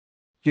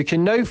You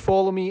can now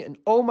follow me on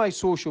all my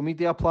social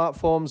media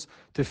platforms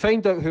to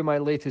find out who my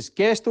latest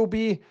guest will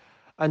be.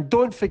 And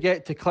don't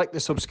forget to click the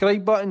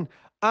subscribe button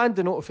and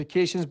the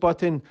notifications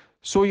button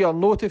so you're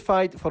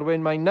notified for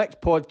when my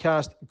next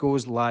podcast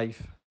goes live.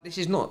 This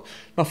is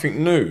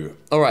nothing new.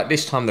 All right,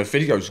 this time the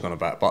video's gone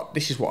about, but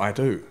this is what I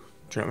do.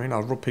 Do you know what I mean? I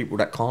rob people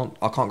that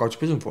I can't go to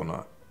prison for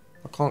now.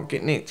 I can't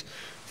get nicked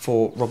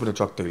for robbing a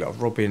drug dealer,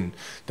 robbing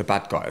the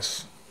bad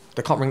guys.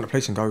 They can't ring the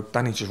police and go,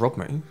 Danny just robbed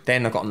me.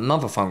 Then I got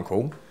another phone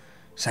call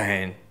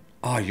saying,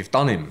 oh, you've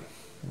done him.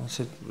 And I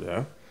said,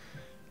 yeah.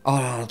 Oh,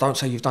 no, don't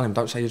say you've done him,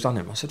 don't say you've done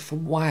him. I said, for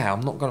why?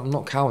 I'm not coward, I'm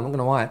not going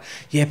to lie.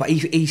 Yeah, but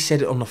he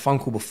said it on the phone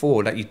call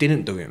before that you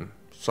didn't do him.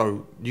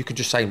 So you could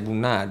just say, well,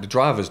 nah, the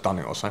driver's done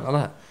it or something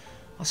like that.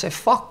 I said,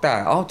 fuck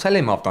that, I'll tell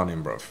him I've done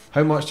him, bruv.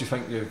 How much do you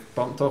think you've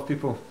bumped off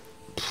people?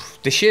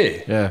 This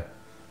year? Yeah.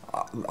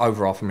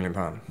 Over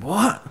 £500,000.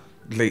 What?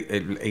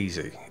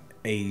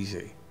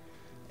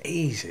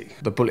 Easy.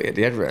 The bullet hit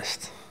the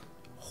headrest.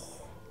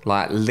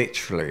 Like,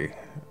 literally,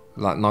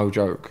 like, no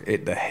joke,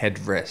 hit the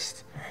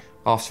headrest.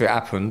 After it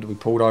happened, we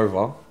pulled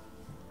over. And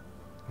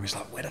we was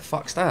like, where the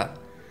fuck's that?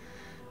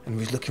 And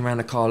we was looking around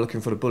the car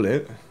looking for the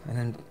bullet. And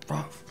then,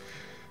 bruv,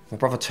 my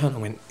brother turned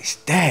and went, it's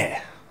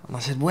there. And I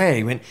said, where?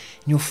 He went,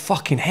 in your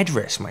fucking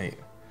headrest, mate.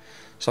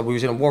 So we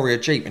was in a Warrior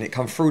Jeep and it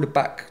come through the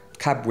back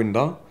cab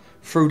window,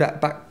 through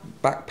that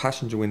back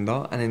passenger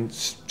window, and then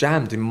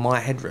jammed in my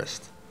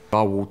headrest.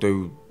 I will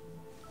do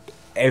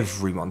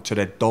everyone, to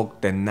their dog,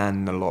 their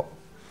nan, the lot.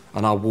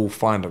 And I will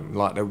find them.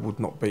 Like, they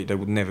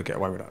would never get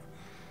away with that.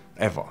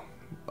 Ever.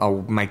 I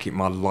will make it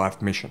my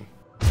life mission.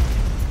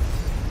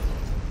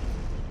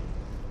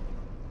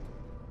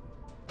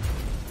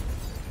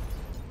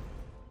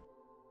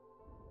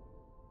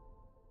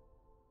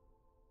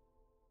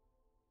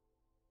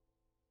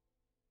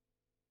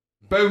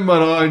 Boom,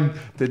 we're on.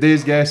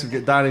 Today's guest, we've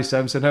got Danny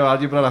Simpson. How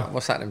are you, brother?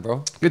 What's happening,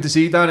 bro? Good to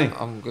see you, Danny.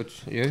 I'm good.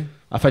 You?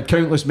 I've had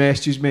countless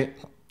messages, mate.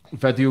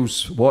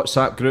 Videos,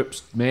 WhatsApp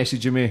groups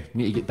messaging me.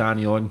 Need to get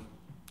Danny on.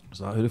 I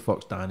was like, who the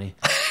fuck's Danny?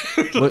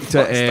 Looked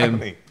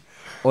at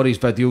all these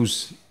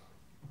videos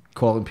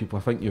calling people.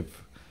 I think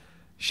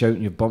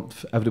you've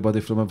bumped everybody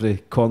from every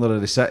corner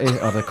of the city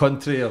or the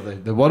country or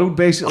the world,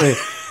 basically.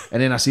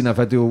 And then I seen a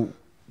video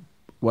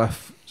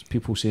with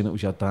people saying it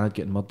was your dad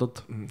getting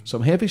murdered.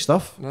 Some heavy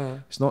stuff. Yeah.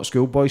 It's not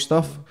schoolboy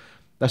stuff.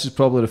 This is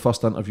probably the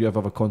first interview I've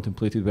ever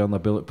contemplated wearing a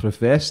bulletproof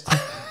vest.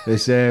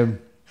 It's,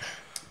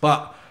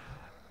 but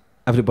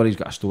everybody's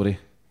got a story,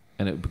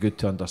 and it would be good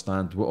to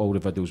understand what all the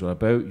videos were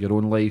about, your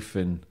own life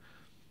and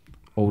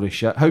all this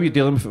shit. How are you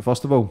dealing with it,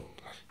 first of all?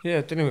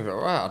 Yeah, dealing with it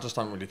alright. I just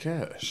don't really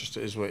care. It's just,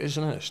 it is what it is,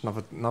 isn't it? It's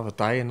another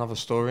day, another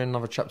story,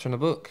 another chapter in the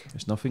book.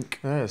 It's nothing.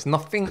 Yeah, it's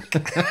nothing.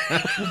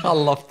 I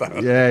love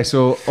that. Yeah,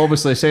 so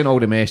obviously send all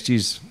the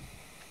message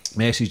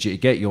you to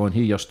get you on,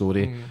 hear your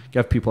story,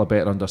 give people a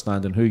better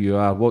understanding who you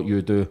are, what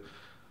you do,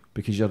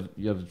 because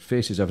your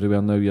face is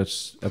everywhere now.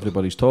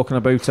 Everybody's talking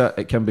about it.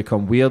 It can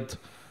become weird,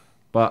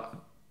 but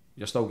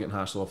you're still getting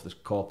hassled off the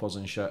coppers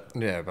and shit.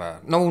 Yeah,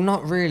 but no,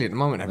 not really at the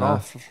moment.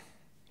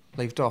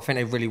 They've I think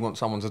they really want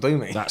someone to do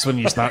me. That's when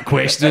you start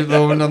questioning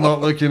though, when they're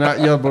not looking at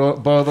you,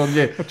 bothering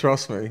you.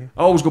 Trust me.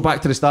 I always go back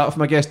to the start of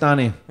my guest,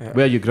 Danny. Yeah.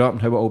 Where you grew up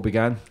and how it all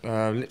began.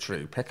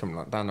 Literally Peckham,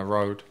 like down the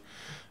road.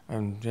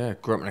 And yeah,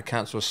 grew up in a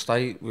council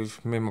estate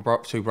with me and my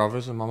two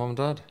brothers and my mum and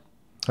dad.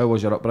 How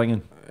was your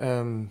upbringing?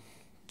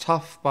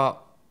 Tough, but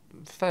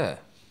fair.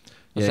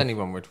 As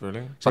anyone would,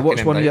 really. So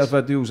what's one of your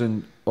videos,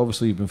 and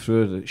obviously you've been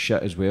through the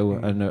shit as well,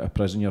 in and out of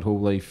prison your whole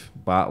life,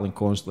 battling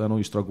constantly. I know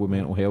you struggle with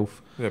mental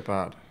health. Yeah,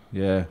 bad.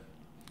 Yeah.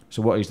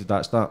 So what age did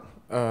that start?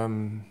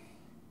 From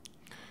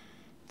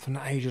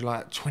the age of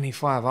like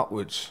 25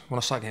 upwards, when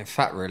I started getting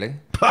fat, really.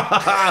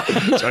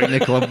 Join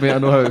the club, mate, I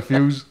know how it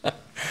feels.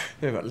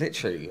 Yeah, but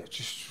literally,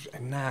 just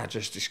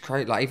it's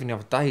crazy. Like even the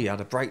other day, I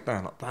had a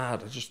breakdown, like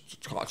bad.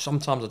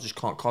 Sometimes I just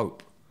can't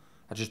cope.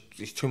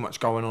 It's too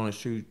much going on.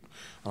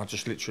 I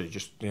just literally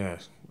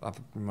have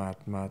a mad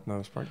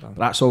nervous breakdown.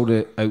 But that's all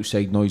the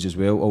outside noise as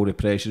well, all the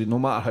pressure. No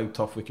matter how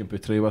tough we can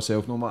portray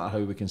ourselves, no matter how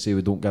we can say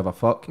we don't give a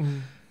fuck,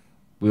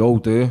 we all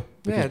do.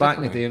 Because back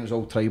in the day, it was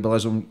all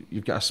tribalism.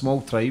 You've got a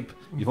small tribe.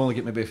 You've only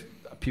got maybe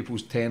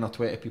people's 10 or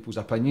 20 people's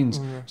opinions.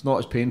 It's not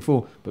as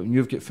painful. But when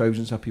you've got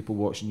thousands of people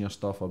watching your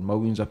stuff, or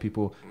millions of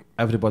people,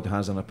 everybody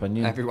has an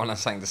opinion. Everyone has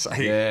something to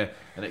say. Yeah,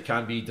 and it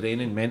can be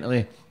draining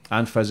mentally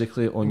and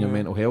physically on your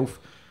mental health.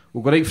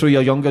 We'll go right through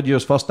your younger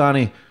years first,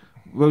 Danny.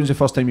 When was the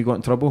first time you got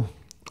in trouble?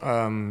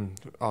 I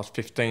was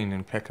 15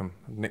 in Peckham.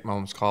 Nicked my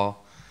mum's car,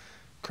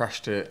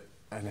 crashed it,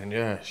 and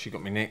then she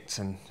got me nicked,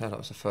 and that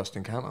was the first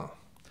encounter.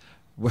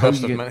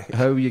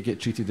 How you get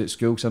treated at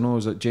school? Because I know it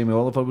was that Jamie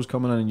Oliver was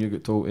coming in and you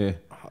got told to...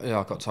 Yeah,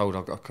 I got told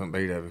I couldn't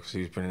be there because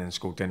he was bringing in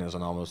school dinners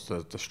and I was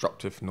the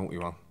disruptive, naughty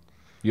one.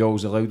 You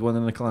always the loud one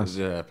in the class?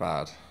 Yeah,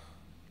 bad.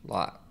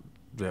 Like,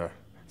 yeah.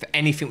 If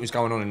anything was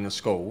going on in the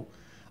school,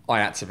 I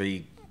had to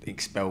be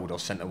expelled or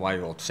sent away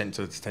or sent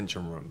to the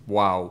detention room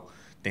while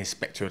the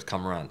inspector had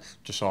come around,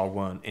 just so I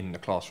weren't in the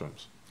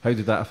classrooms. How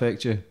did that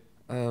affect you?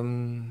 I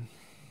don't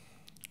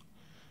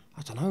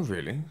know,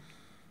 really.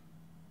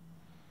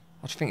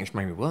 I just think it's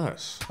made me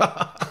worse.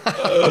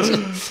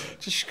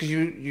 just because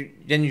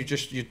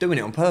you're doing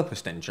it on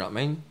purpose. Then, do you know what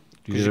I mean?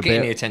 Because you're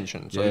getting the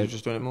attention, so you're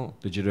just doing it more.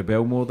 Did you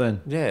rebel more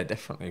then? Yeah,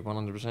 definitely,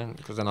 100%.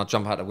 Because then I'd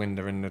jump out the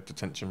window in the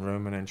detention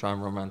room and then try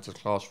and run around to the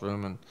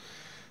classroom, and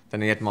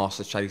then the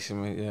headmaster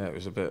chasing me. Yeah, it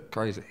was a bit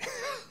crazy.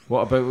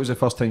 What was the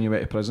first time you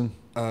went to prison?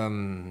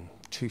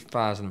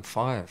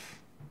 2005,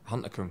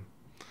 Huntercombe.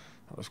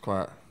 That was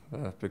quite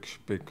a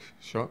big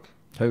shock.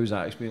 How was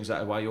that experience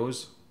at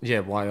YOs?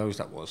 Yeah, YOs.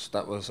 That was.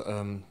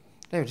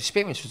 The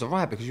experience was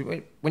alright because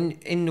when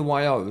in the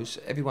YOs,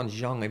 everyone's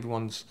young,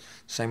 everyone's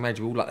the same age.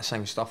 We all like the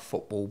same stuff: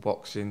 football,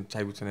 boxing,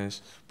 table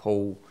tennis,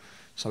 pool.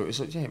 So it was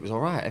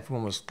alright.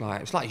 Everyone was like,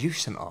 it was like a youth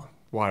centre.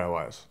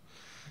 YOs.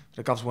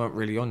 The govs weren't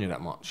really on you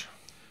that much.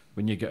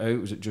 When you get out,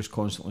 was it just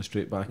constantly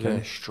straight back in?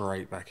 Yeah,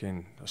 straight back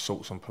in.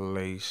 Assaults on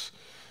police,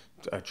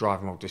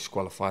 driving while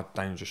disqualified,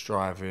 dangerous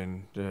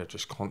driving. Yeah,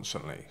 just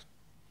constantly,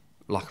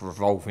 like a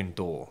revolving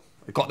door.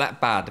 It got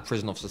that bad. The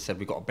prison officer said,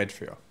 "We got a bed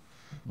for you.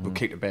 We'll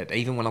keep the bed."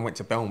 Even when I went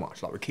to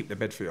Belmarsh, like, we keep the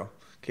bed for you,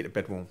 keep the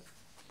bed warm.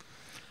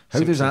 How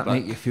does that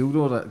make you feel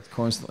though? That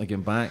constantly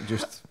getting back,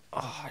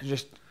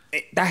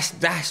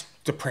 that's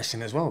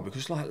depressing as well,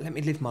 because like, let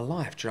me live my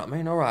life. Do you know what I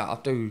mean? All right, I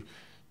do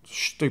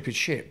stupid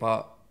shit,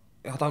 but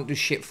I don't do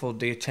shit for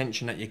the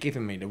attention that you're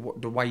giving me, the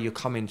way you're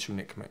coming to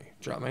nick me.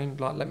 Do you know what I mean?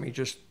 Like, let me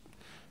just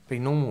be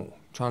normal,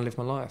 try and live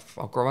my life.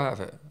 I'll grow out of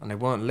it. And they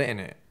weren't letting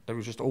it. They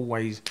were just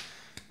always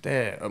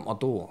there at my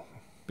door.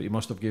 But you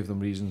must have gave them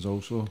reasons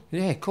also.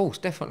 Yeah, of course,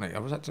 definitely.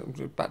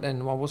 Back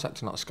then, I was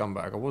acting like a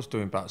scumbag. I was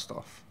doing bad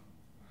stuff.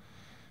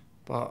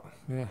 But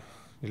yeah,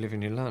 you live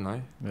and you learn, eh?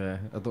 Yeah,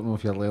 I don't know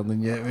if you're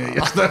learning yet, mate.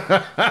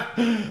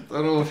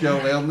 Don't know if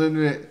you're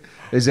learning, mate.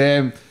 Is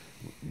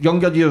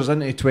younger years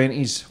into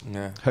 20s,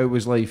 yeah. How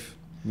was life?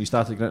 You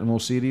started getting more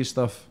serious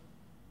stuff?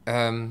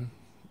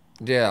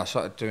 Yeah, I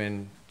started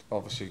doing,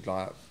 obviously,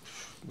 like,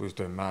 we was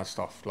doing mad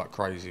stuff, like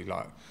crazy,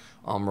 like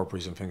armed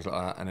robberies and things like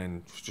that, and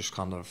then just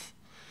kind of,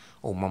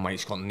 all my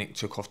mates got nicked,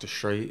 took off the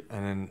street,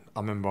 and then I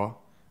remember I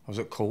was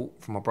at court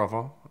for my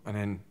brother, and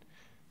then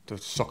the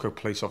soccer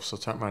police officer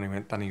turned around and he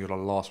went, "Danny, you're the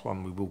last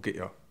one, we will get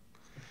you."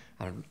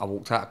 And I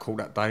walked out of court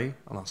that day,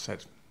 and I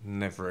said,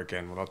 never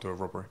again will I do a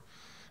robbery.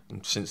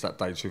 And since that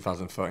day,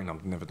 2013,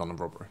 I've never done a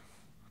robbery.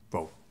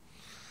 Well,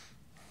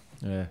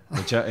 yeah,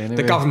 legit anyway.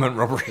 The government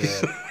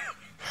robberies. Yeah.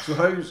 So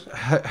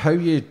how are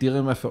you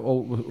dealing with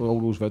all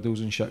those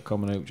videos and shit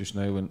coming out just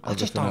now? And I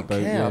just don't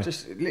care. I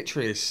just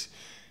literally, it's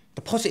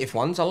the positive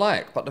ones I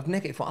like, but the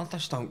negative ones I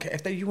just don't care.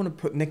 If you want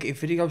to put negative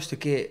videos to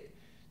get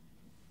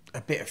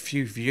a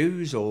few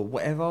views or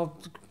whatever,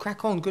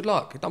 crack on. Good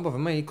luck. It don't bother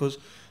me, because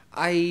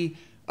a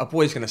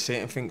boy's going to see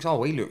it and thinks,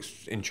 "Oh, he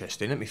looks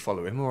interesting, let me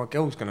follow him," or a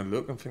girl's going to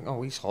look and think,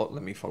 "Oh, he's hot,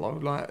 let me follow."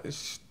 Like,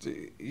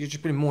 you're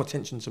just bringing more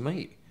attention to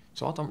me,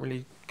 so I don't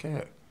really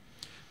care.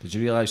 Did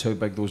you realise how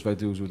big those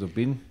videos would have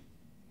been?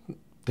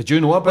 Did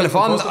you know about it?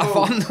 Well, if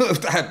I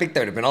knew how big they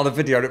would have been, I'd have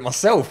videoed it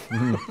myself.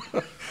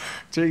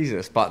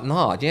 Jesus. But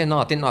I didn't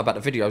know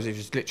about the videos. It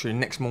was literally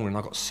next morning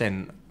I got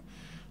sent.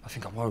 I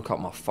think I woke up,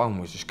 my phone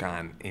was just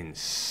going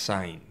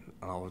insane.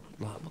 And I was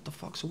like, what the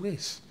fuck's all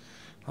this?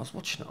 And I was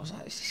watching it, I was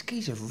like, is this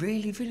geezer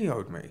really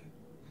videoed me?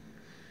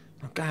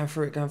 I'm going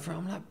through it.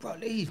 I'm like, bro,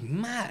 he's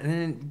mad. And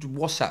then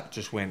WhatsApp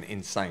just went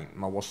insane.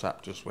 My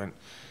WhatsApp just went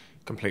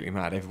completely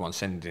mad. Everyone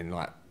sending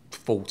like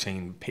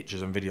 14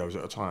 pictures and videos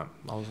at a time.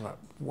 I was like,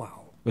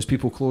 wow. Was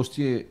people close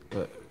to you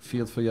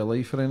feared for your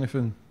life or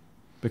anything?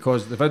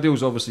 Because the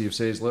videos obviously have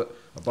says, look,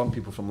 I bumped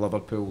people from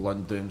Liverpool,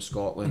 London,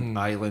 Scotland,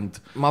 Ireland.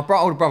 My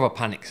older brother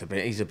panics a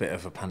bit. He's a bit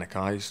of a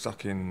panicker. He's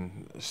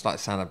started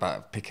saying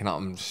about picking up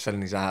and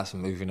selling his house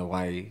and moving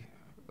away.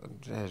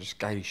 Yeah, just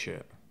gay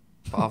shit.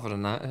 But other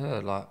than that, yeah,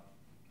 like,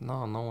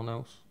 no one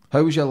else.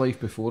 How was your life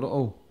before it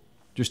all?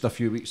 Just a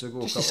few weeks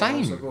ago? Just the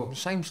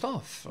same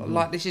stuff.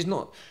 Like, this is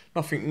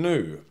nothing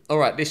new. All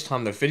right, this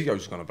time the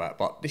video's gone about,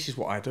 but this is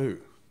what I do.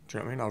 Do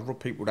you know what I mean? I rob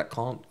people that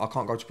I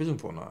can't go to prison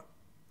for now.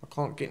 I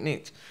can't get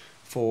nicked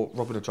for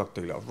robbing a drug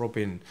dealer,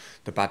 robbing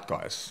the bad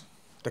guys.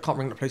 They can't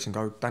ring the police and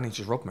go, "Danny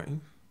just robbed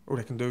me." All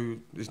they can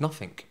do is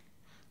nothing.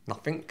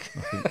 Nothing.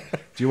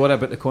 Do you worry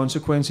about the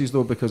consequences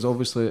though? Because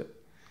obviously it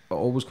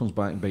always comes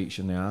back and bites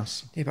you in the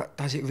ass. Yeah, but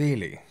does it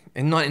really?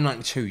 In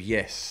 1992,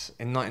 yes.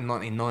 In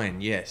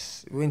 1999,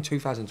 yes. We're in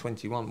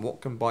 2021.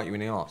 What can bite you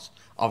in the ass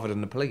other than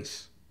the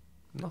police?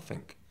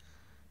 Nothing.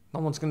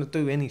 No one's going to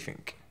do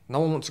anything. No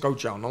one wants to go to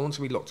jail. No one wants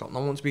to be locked up. No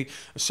one wants to be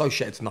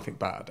associated to nothing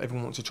bad.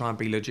 Everyone wants to try and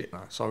be legit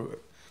now. So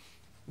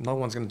no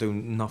one's going to do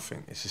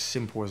nothing. It's as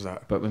simple as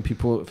that. But when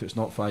people, if it's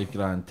not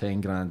 $5,000,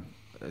 $10,000,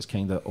 it's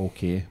kind of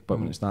okay. But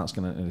when it starts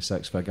going into the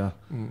six figure,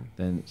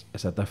 then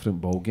it's a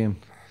different ball game.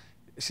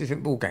 It's a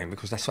different ball game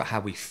because that's how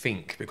we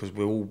think. Because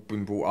we've all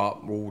been brought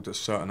up. We're all at a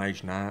certain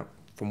age now.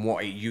 From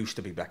what it used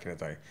to be back in the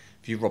day.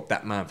 If you robbed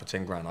that man for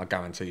 $10,000, I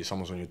guarantee you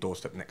someone's on your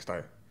doorstep next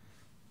day.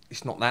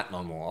 It's not that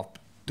no more.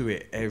 Do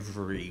it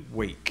every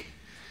week.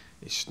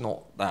 It's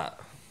not that.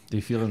 Do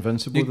you feel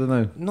invincible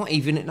now? Not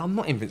even. I'm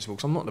not invincible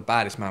because I'm not the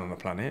baddest man on the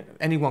planet.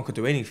 Anyone could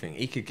do anything.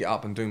 He could get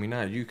up and do me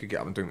now. You could get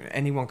up and do me.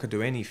 Anyone could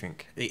do anything.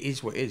 It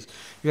is what it is.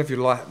 You have your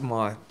life,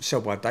 my sell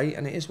by date,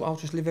 and it is what I'll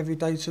just live every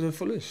day to the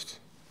fullest.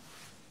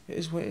 It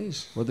is what it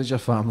is. What did your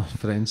family and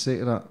friends say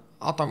to that?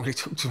 I don't really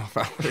talk to my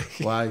family.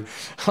 Why?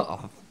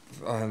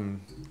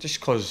 Just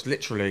because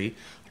literally,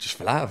 I just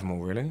fell out of them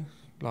all. Really.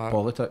 Like,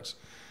 Politics.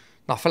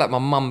 I fell out of my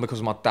mum because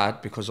of my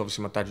dad. Because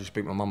obviously my dad used to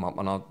beat my mum up,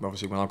 and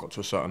obviously when I got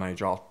to a certain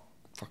age,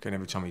 fucking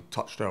every time he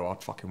touched her,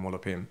 I'd fucking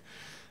wallop him.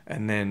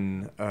 And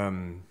then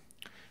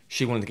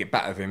she wanted to get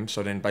back with him,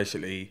 so then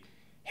basically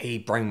he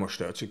brainwashed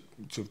her to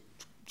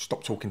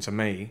stop talking to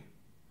me,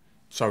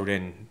 so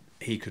then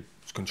he could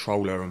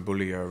control her and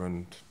bully her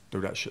and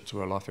do that shit to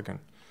her life again.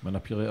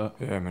 Manipulate her?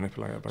 Yeah,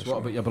 manipulate her, basically. So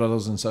what about your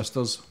brothers and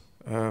sisters?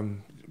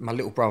 My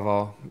little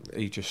brother,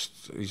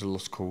 he's a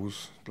lost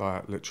cause,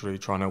 like literally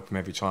try and help him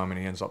every time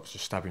and he ends up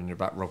just stabbing you in the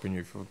back, robbing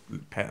you for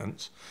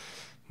pittance.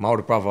 My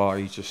older brother,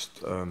 he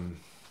just...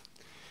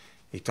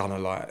 he done a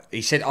like.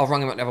 He said I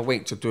rang him up the other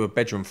week to do a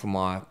bedroom for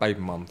my baby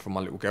mum for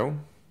my little girl,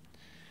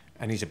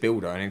 and he's a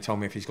builder. And he told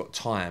me if he's got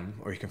time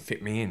or he can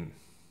fit me in.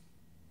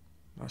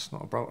 That's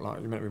not a brother. Like,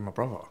 you're meant to be my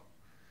brother,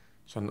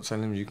 so I'm not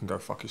telling him you can go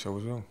fuck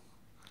yourself as well.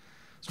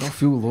 Do you not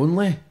feel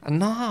lonely?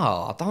 No,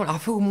 I don't. I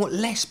feel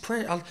less.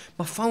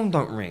 My phone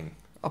don't ring.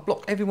 I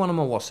block everyone on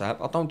my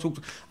WhatsApp. I don't talk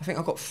to. I think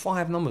I've got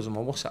 5 numbers on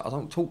my WhatsApp. I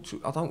don't talk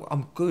to.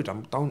 I'm good. I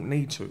don't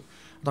need to.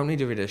 I don't need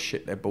to read their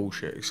shit. They're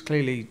bullshit. It's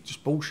clearly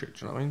just bullshit.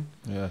 Do you know what I mean?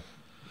 Yeah.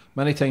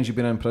 Many times you've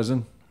been in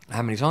prison?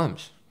 How many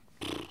times?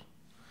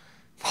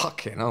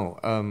 Fucking hell.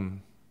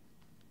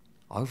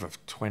 Over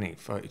 20,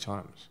 30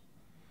 times.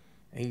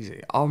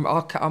 Easy. I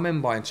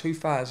remember in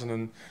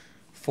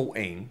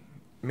 2014,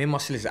 me and my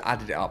solicitor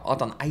added it up. I'd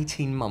done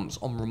 18 months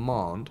on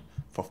remand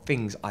for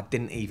things I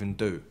didn't even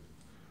do.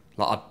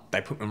 Like,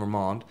 they put me on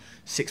remand.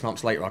 6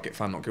 months later, I get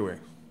found not guilty.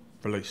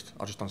 Released.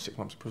 I just done 6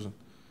 months in prison.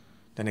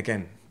 Then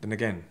again.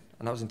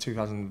 And that was in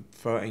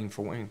 2013,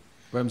 14.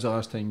 When was the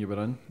last time you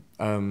were in?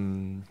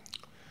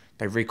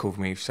 They recalled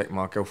me to take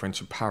my girlfriend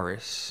to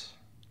Paris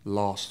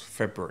last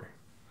February.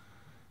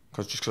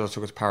 Just because I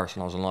took her to Paris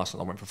and I was on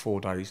licence, I went for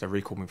 4 days. They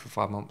recalled me for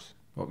 5 months.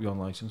 What were you on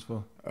licence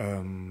for?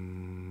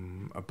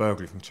 A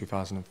burglary from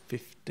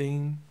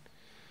 2015.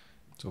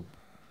 So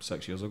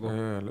 6 years ago?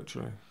 Yeah,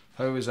 literally.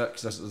 How was it?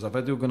 Because there's a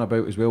video going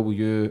about as well. Were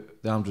you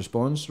the armed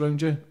response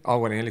around you? I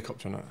went in a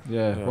helicopter on it.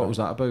 Yeah. What was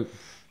that about?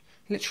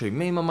 Literally,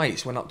 me and my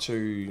mates went up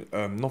to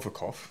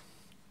Novikov.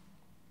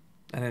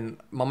 And then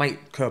my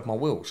mate curbed my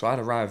wheel, so I had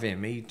a row with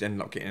him. He ended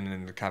up getting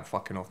in the cab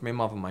fucking off. Me and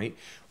my other mate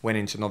went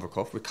into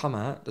Novikov. We come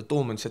out, the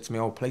doorman said to me,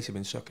 "Oh, police have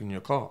been circling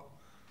your car."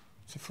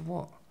 I said, "For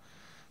what?"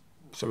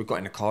 So we got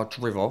in the car,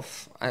 drove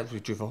off. As we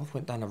drove off,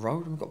 went down the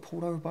road and we got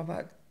pulled over by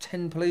about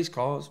 10 police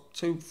cars,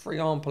 3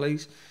 armed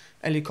police,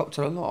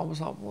 helicopter, a lot. I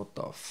was like, what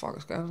the fuck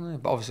is going on there?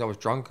 But obviously I was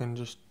drunk and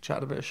just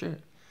chatted a bit of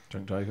shit.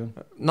 Drink driving?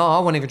 No, I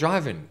wasn't even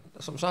driving.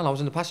 That's what I'm saying. I was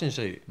in the passenger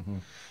seat. Mm-hmm.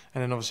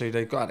 And then obviously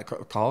they got out of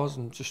the cars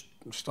and just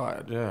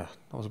started, I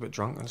was a bit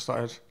drunk and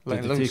started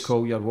letting loose. Did they take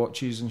all your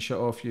watches and shit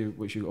off you,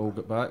 which you all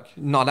got back?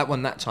 No, that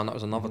wasn't that time. That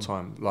was another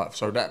time. Like,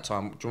 so that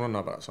time, do you want to know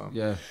about that time?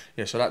 Yeah.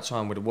 Yeah, so that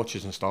time with the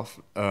watches and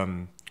stuff,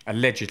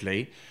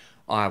 allegedly,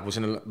 I was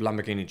in a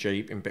Lamborghini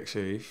Jeep in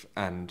Bexley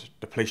and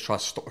the police tried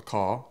to stop the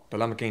car. The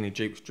Lamborghini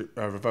Jeep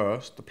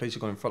reversed. The police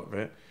had gone in front of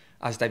it.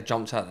 As they've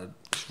jumped out, they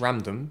just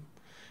rammed them.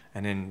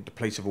 And then the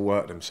police have all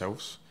worked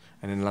themselves.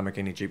 And then the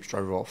Lamborghini Jeeps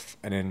drove off.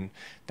 And then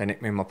they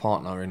nicked me and my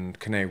partner in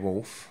Canary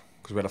Wharf,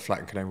 because we had a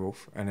flat in Canary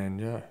Wharf. And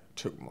then,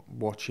 took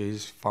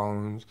watches,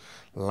 phones,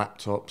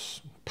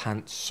 laptops,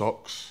 pants,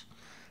 socks,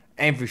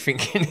 everything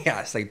in the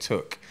house they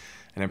took.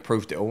 And then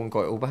proved it all and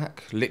got it all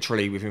back.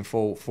 Literally within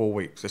four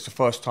weeks. It's the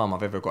first time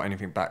I've ever got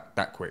anything back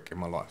that quick in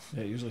my life.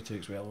 Yeah, it usually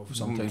takes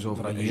sometimes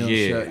over a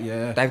year.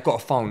 Yeah. They've got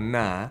a phone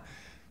now.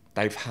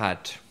 They've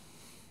had...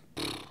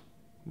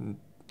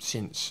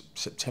 since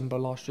September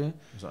last year.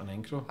 Was that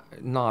an Encro?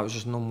 No, it was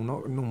just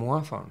normal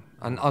iPhone.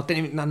 And I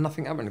didn't even,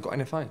 nothing happened. I got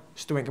NFA.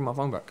 Still ain't getting my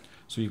phone back.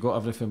 So you got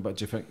everything, but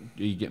do you think,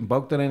 are you getting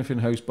bugged or anything?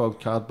 House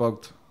bugged, card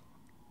bugged?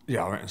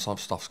 Yeah, I reckon some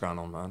stuff's going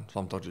on, man.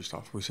 Some dodgy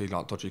stuff. We see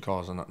like dodgy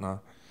cars and that now.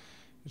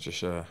 It's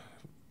just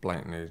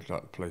blatantly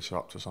like the police are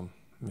up to some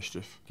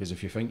mischief. Because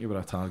if you think you were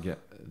a target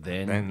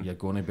then you're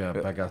going to be a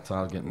bigger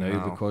target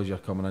now because you're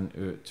coming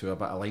into a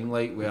bit of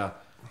limelight where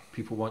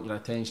people want your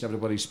attention,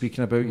 everybody's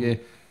speaking about you.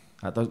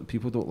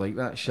 People don't like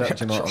that shit,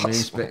 do you know what I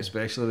mean?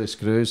 Especially the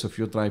screws. If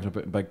you're driving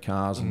about in big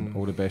cars and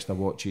all the best of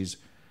watches,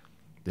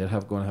 they're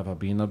going to have a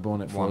bee in their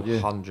bonnet for you.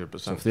 100%.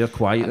 So if they're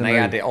quiet, and they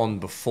had it on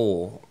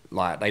before,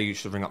 like they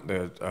used to ring up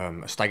the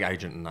estate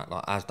agent and that,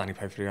 like, "How's Danny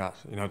paid for the house?"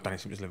 You know, Danny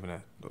Simpson's living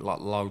there. Like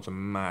loads of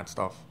mad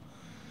stuff.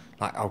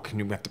 Like, "Oh, can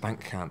you have the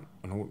bank account?"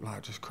 And all,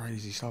 like, just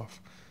crazy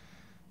stuff.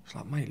 It's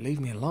like, mate, leave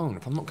me alone.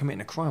 If I'm not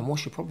committing a crime,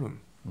 what's your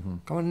problem? Mm-hmm.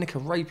 Go and nick a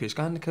rapist.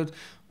 Go and nick a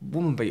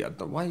woman beater.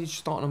 Why are you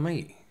starting on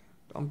me?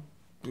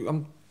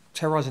 I'm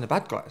terrorising the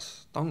bad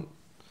guys. Don't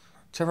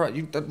terrorise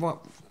me,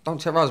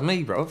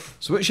 bruv.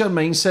 So what's your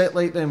mindset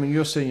like then when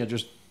you're saying you're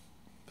just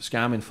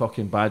scamming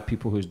fucking bad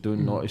people who's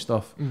doing naughty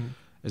stuff?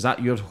 Is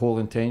that your whole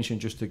intention,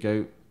 just to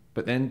go out?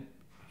 But then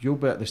you'll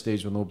be at the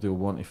stage where nobody will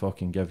want to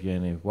fucking give you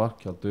any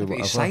work or do But whatever.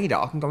 you say that,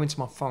 I can go into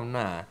my phone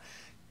now.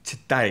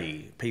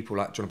 Today, people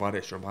like, do you want to buy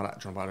this, do you want to buy that,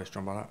 do you want to buy this, do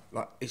you want to buy that?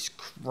 Like, it's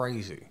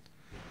crazy.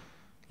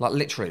 Like,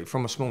 literally,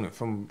 from this morning,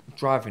 from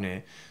driving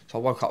here, so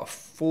I woke up at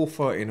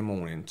 4:30 in the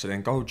morning to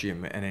then go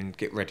gym and then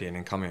get ready and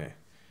then come here.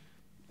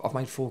 I've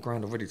made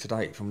 £4,000 already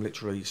today from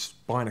literally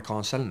buying a car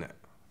and selling it.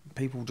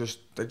 People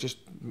they're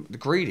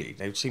greedy.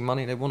 They see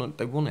money, they want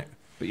it.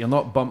 But you're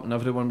not bumping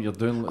everyone, you're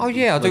doing Oh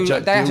yeah, I do.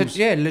 legit They have deals.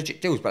 to,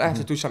 legit deals, but they have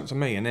to do something to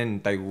me, and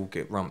then they will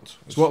get rumped.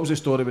 So what was the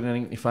story with the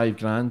 95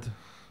 grand?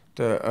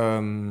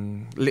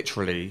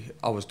 Literally,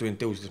 I was doing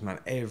deals with this man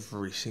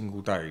every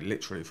single day,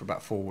 literally for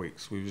about 4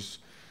 weeks. We was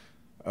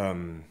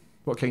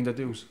What kind of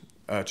deals?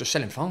 just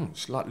selling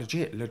phones, like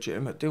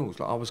legitimate deals.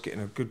 Like I was getting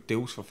a good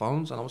deals for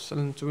phones, and I was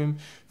selling them to him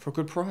for a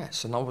good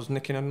price, and I was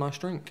nicking a nice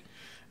drink.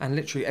 And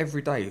literally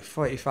every day,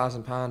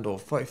 £30,000 or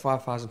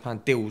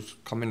 £35,000 deals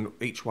come in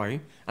each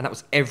way, and that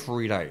was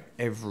every day,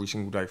 every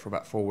single day for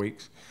about 4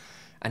 weeks.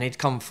 And he'd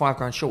come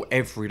 £5,000 short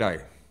every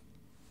day.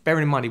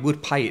 Bearing in mind, he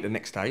would pay it the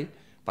next day,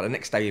 but the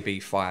next day he'd be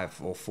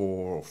 £5 or £4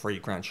 or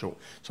 £3,000 short.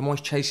 So I'm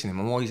always chasing him.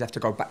 I'm always have to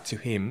go back to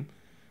him,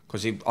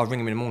 because I'll ring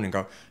him in the morning and go,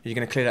 "Are you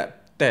going to clear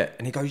that debt?"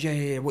 And he goes,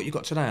 yeah, what you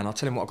got today? And I'll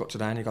tell him what I got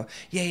today, and he go,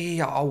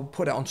 yeah, I'll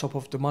put it on top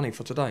of the money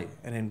for today.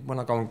 And then when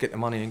I go and get the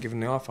money and give him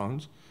the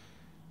iPhones,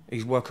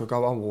 his worker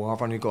go, "Oh, well, I'm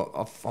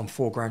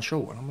 £4,000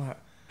 short." And I'm like,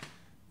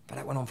 but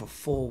that went on for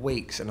 4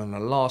 weeks. And then the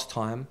last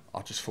time,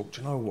 I just thought,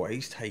 do you know what?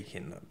 He's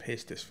taking the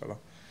piss, this fella.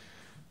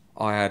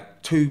 I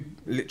had 2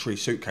 literally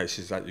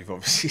suitcases that you've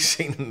obviously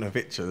seen in the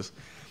pictures.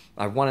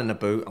 I had one in the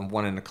boot and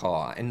one in the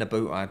car. In the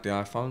boot, I had the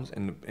iPhones.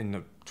 In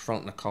the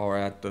front of the car,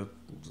 I had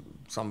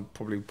some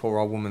probably poor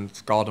old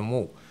woman's garden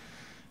wall.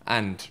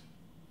 And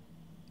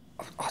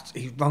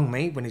he rang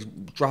me when his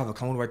driver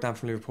came all the way down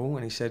from Liverpool,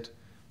 and he said,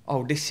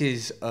 "Oh, this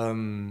is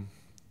I've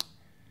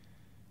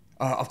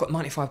got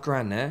 95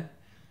 grand there.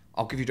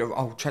 I'll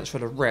transfer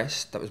the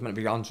rest." That was meant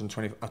to be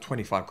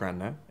 25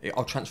 grand there.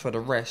 "I'll transfer the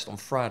rest on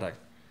Friday."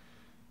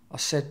 I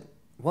said,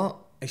 "What?"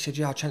 He said,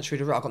 "Yeah, I'll transfer you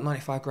the rest. I've got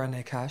 95 grand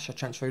there cash. I'll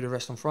transfer you the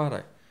rest on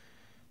Friday."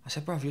 I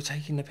said, "Bruv, you're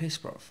taking the piss,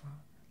 bruv.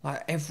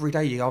 Like, every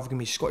day you're either giving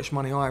me Scottish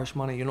money, Irish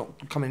money. You're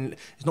not coming.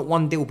 There's not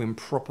one deal been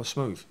proper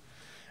smooth."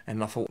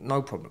 And I thought,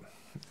 no problem.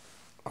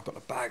 I've got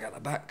the bag at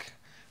the back.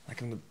 I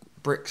gave him the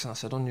bricks, and I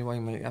said, "On your way,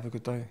 mate. Have a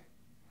good day."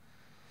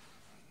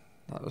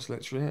 That was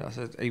literally it. I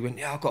said, he went,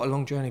 "Yeah, I've got a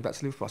long journey back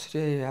to Liverpool." I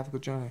said, yeah, have a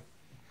good journey.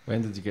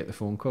 When did you get the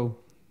phone call?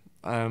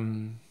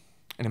 In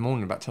the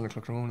morning, about 10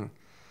 o'clock in the morning.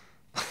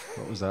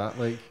 What was that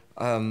like?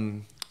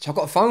 So I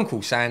got a phone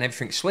call saying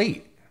everything's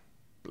sweet.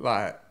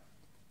 Like,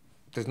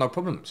 there's no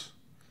problems.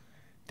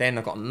 Then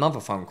I got another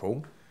phone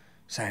call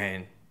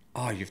saying,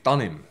 "Oh, you've done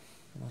him."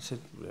 And I said,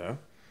 "Yeah."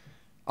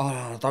 "Oh,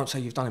 no, don't say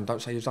you've done him.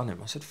 Don't say you've done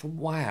him." I said, "For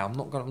why? I'm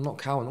not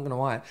cow. I'm not going to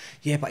lie."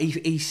 "Yeah, but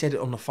he said it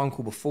on the phone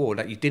call before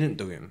that you didn't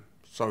do him.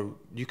 So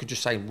you could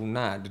just say, well,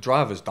 nah, the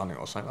driver's done it,"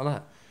 or something like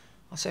that.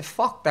 I said,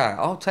 "Fuck that.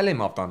 I'll tell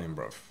him I've done him,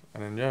 bruv."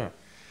 And then, yeah,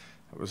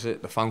 that was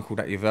it. The phone call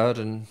that you've heard,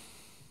 and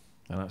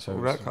that's how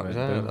all it's that comes went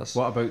out. down.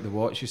 What about the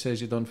watch you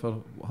says you done for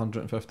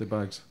 150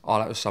 bags? Oh,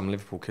 that was some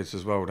Liverpool kids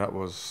as well. That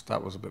was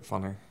a bit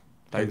funny.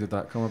 How did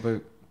that come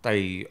about?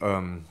 They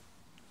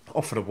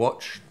offered a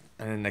watch,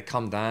 and then they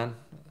come down.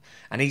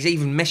 And he's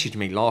even messaged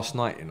me last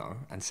night,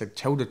 and said,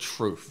 "Tell the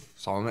truth."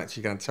 So I'm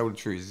actually going to tell the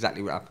truth,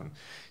 exactly what happened.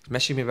 He's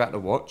messaged me about the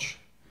watch.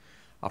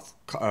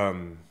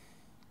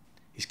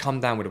 He's come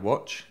down with a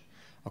watch.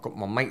 I've got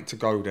my mate to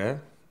go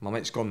there. My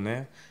mate's gone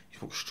there.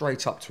 He's walked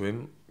straight up to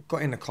him,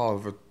 got in the car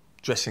with a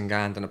dressing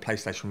gown and a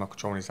PlayStation remote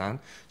control in his hand,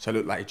 so it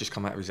looked like he'd just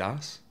come out of his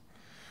house.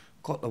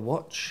 Got the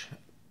watch,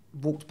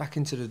 walked back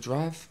into the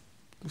drive,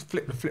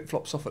 flipped the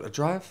flip-flops off at the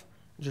drive,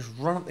 and just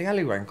run up the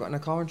alleyway and got in the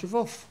car and drove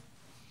off.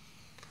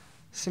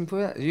 Simple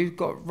as that. You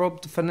got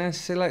robbed, finesse,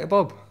 see you later,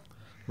 Bob.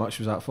 Much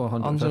was that for?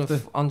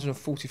 150?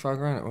 145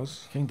 grand it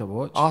was. Kind of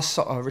watch.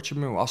 Richard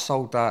Mill. I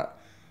sold that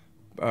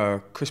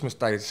Christmas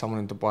Day to someone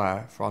in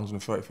Dubai for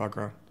 135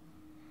 grand.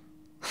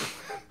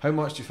 How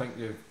much do you think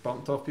you've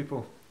bumped off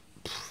people?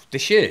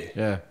 This year?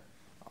 Yeah.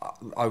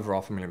 Over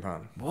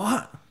 £500,000.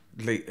 What?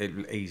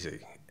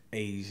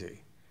 Easy.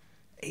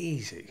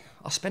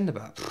 I spend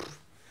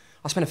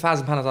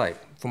 £1,000 a day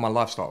for my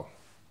lifestyle.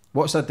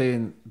 What's a day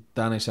in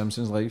Danny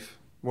Simpson's life?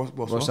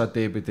 What's a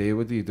day by day?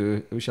 What do you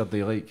do? What's your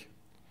day like?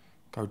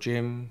 Go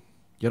gym.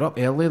 You're up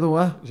early though,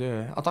 eh?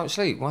 Yeah. I don't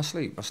sleep. Why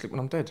sleep? I sleep when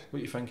I'm dead. What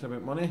are you thinking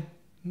about money?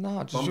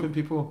 No, just bumping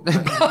people.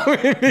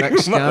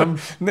 Next scam.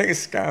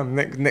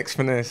 Next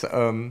finesse.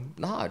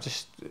 No, I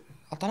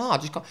don't know. I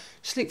just can't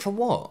sleep for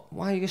what?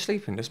 Why are you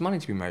sleeping? There's money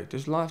to be made.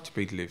 There's life to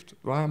be lived.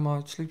 Why am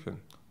I sleeping?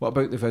 What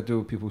about the video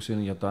of people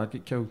seeing your dad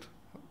get killed?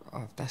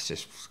 Oh, that's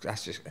just.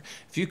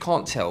 If you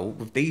can't tell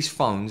with these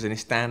phones in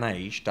this day and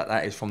age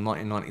that is from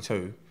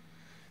 1992.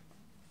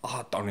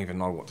 I don't even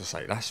know what to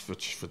say. That's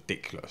just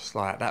ridiculous.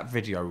 Like, that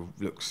video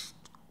looks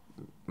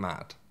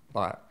mad.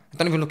 Like, I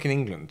don't even look in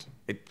England.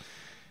 The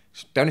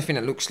only thing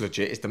that looks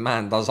legit is the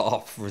man does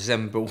half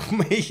resemble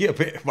me a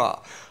bit,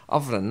 but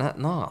other than that,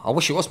 nah. I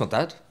wish it was my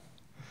dad.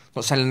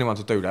 Not telling anyone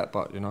to do that,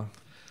 but you know.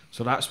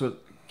 So that's what,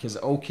 because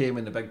it all came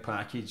in the big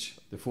package.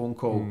 The phone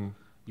call,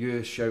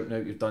 you shouting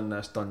out, you've done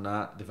this, done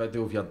that. The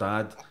video of your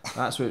dad.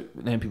 That's what.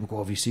 Then people go,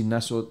 have you seen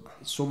this?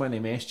 So many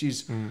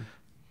messages.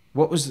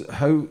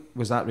 How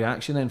was that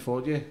reaction then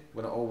for you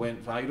when it all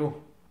went viral?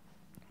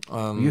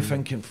 Were you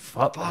thinking,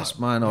 fuck this,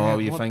 man? Or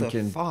were you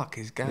thinking, what the fuck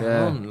is going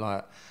on?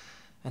 Like,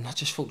 and I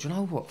just thought, do you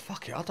know what?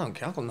 Fuck it, I don't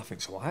care. I've got nothing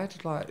to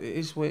hide. Like, it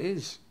is what it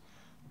is.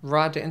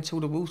 Ride it until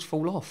the wheels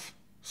fall off.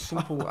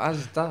 Simple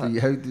as that.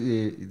 How do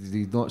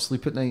you not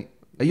sleep at night?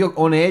 Are you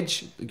on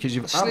edge?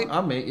 Because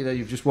I met you there.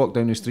 You've just walked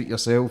down the street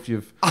yourself.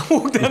 I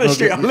walked down the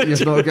street.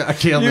 You've not got a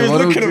care in the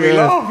world. You was looking at me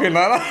laughing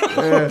like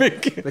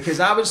that. Because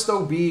I would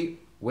still be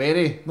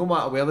wary, no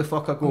matter where the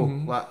fuck I go.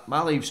 Like,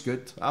 my life's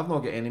good. I've not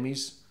got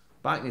enemies.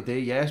 Back in the day,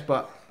 yes,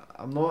 but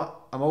I'm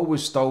not. I'm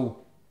always on my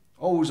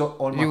toes.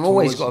 You've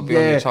always got to be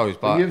on your toes,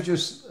 but you've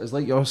it's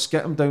like you're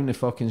skipping down the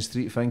fucking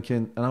street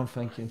thinking, and I'm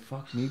thinking,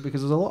 fuck me,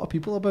 because there's a lot of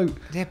people about.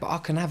 Yeah, but I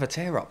can have a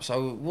tear up.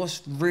 So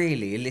what's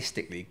really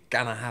realistically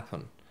gonna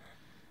happen?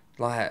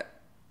 Like,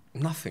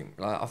 nothing.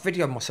 Like, I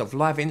videoed myself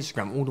live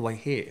Instagram all the way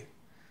here.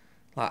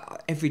 Like,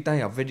 every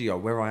day I video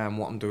where I am,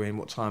 what I'm doing,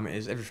 what time it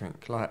is, everything.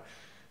 Like,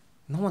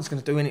 no one's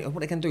going to do anything. What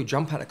they can do,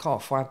 jump out the car,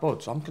 5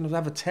 bods. I'm going to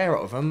have a tear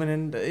out of them,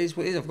 and then it is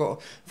what it is.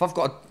 If I've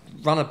got to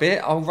run a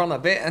bit, I'll run a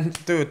bit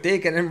and do a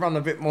dig and then run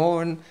a bit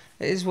more, and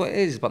it is what it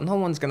is. But no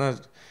one's going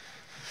to...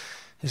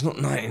 It's not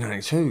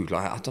 1992.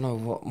 Like, I don't know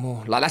what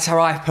more... Like, that's how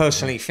I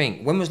personally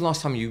think. When was the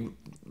last time you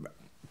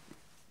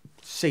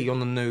see on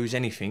the news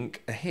anything,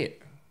 a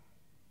hit?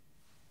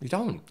 You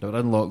don't. They're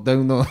in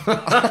lockdown though.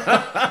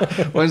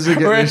 Once they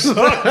get this,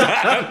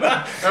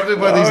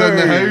 everybody's in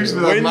the house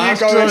with their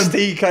masks on. When you go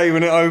STK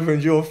when it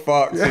opens, you're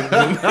fucked.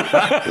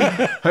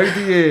 How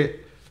do you...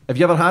 Have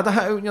you ever had a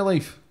hit out in your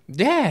life?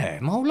 Yeah,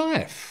 my whole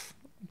life.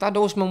 I've had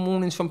Osman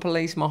warnings from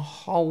police my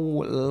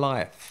whole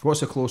life.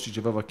 What's the closest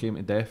you've ever came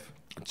to death?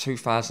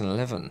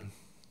 2011.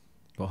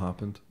 What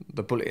happened?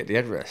 The bullet hit the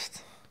headrest.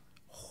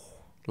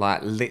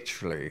 Like,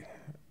 literally,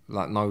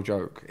 like, no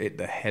joke, hit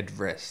the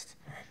headrest.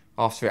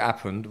 After it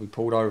happened, we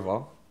pulled over.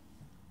 And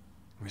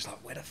we was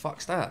like, where the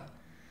fuck's that?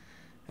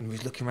 And we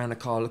was looking around the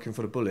car looking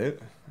for the bullet.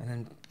 And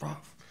then,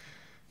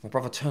 my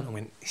brother turned and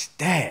went, it's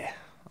there.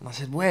 And I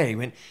said, where? He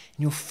went,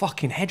 in your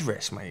fucking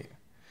headrest, mate.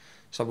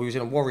 So we was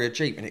in a Warrior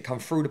Jeep, and it come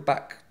through the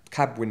back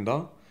cab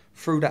window,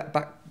 through that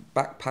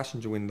back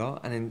passenger window,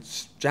 and then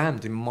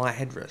jammed in my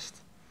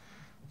headrest.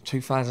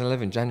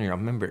 2011, January, I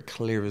remember it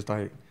clear as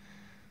day.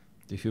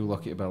 Do you feel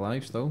lucky to be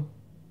alive still?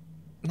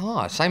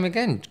 No, same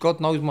again. God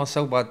knows my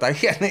sell by day,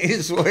 and it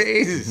is what it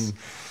is.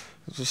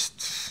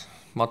 Just,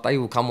 my day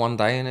will come one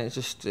day, and it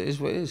is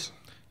what it is.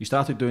 You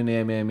started doing the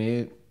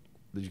MMA.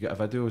 Did you get a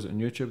video? Was it on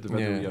YouTube? The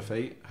video of your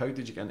fight. How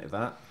did you get into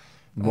that?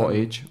 What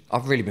age?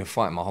 I've really been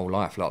fighting my whole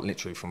life, like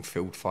literally from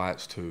field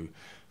fights to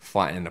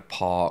fighting in the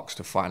parks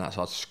to fighting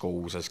outside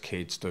schools as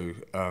kids do.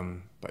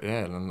 But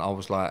yeah, and I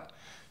was like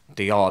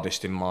the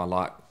hardest in my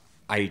like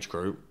age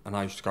group, and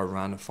I used to go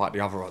around and fight the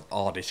other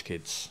hardest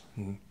kids.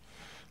 And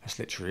that's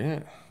literally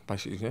it,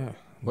 basically, yeah.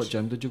 What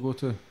gym did you go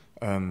to?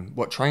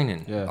 What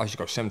training? Yeah. I used to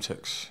go Simpson,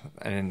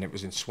 and then it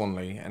was in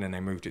Swanley, and then they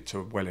moved it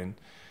to Welling,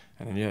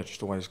 and then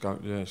just always go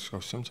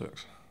Simpson.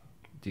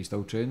 Do you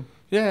still train?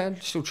 Yeah, I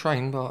still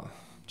train, but...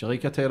 Do you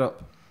like a tear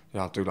up?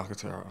 Yeah, I do like a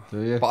tear up.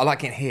 Do you? But I like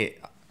getting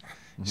hit.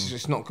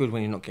 It's not good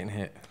when you're not getting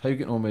hit. How are you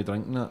getting on with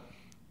drinking that?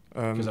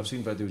 Because I've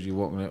seen videos you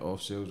walking out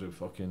off sales with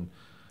fucking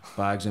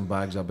bags and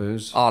bags of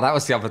booze. Oh, that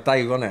was the other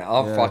day, wasn't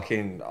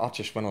it? I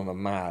just went on a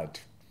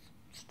mad...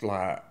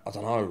 Like, I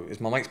don't know, it's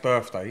my mate's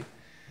birthday,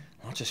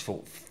 and I just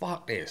thought,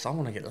 fuck this, I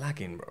want to get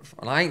lagging, bro.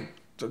 And I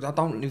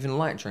don't even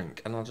like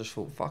drink, and I just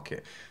thought, fuck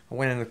it. I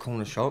went in the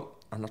corner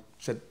shop, and I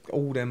said,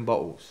 all them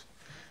bottles.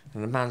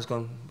 And the man's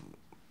gone,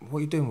 what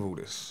are you doing with all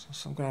this? I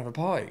said, I'm going to have a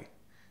party.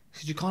 He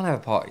said, you can't have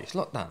a party, it's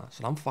lockdown. I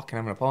said, I'm fucking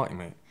having a party,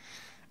 mate.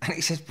 And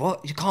he said,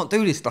 what? You can't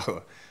do this,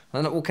 though.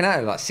 And I'm walking out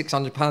with like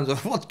 £600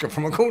 of vodka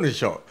from a corner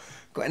shop.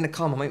 Got in the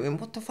car, my mate went,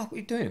 what the fuck are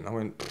you doing? I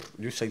went,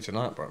 you see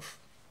tonight, bruv.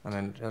 And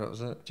then that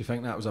was it. Do you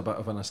think that was a bit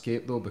of an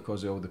escape though,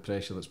 because of all the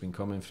pressure that's been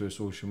coming through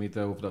social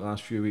media over the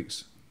last few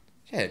weeks?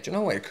 Yeah, do you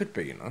know what it could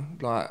be, you know?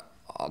 Like,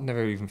 I'd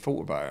never even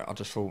thought about it. I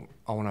just thought,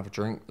 I want to have a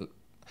drink,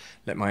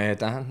 let my hair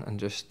down, and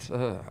just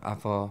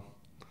have a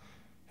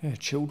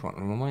chilled one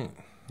with my mate.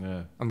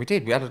 Yeah. And we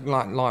did. We had a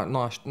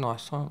nice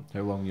time.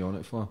 How long were you on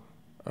it for?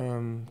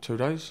 2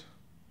 days.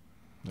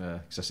 Yeah,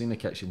 because I seen the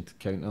kitchen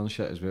counter and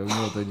shit as well, you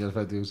know, doing your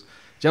videos.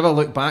 Do you ever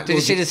look back? Did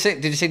you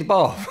see the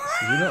bath?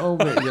 You know,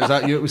 was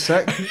that you? It was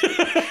sick.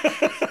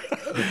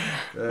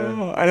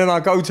 And then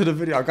I go to the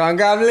video. I go and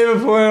go to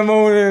Liverpool in the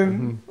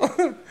morning.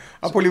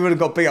 I probably would have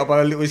got beat up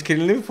by the littlest kid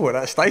in Liverpool at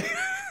that stage.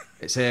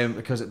 It's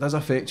because it does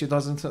affect you,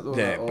 doesn't it? Though?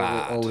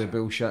 Yeah, all the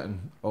bullshit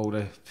and all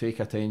the fake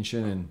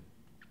attention. And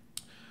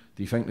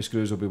do you think the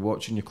screws will be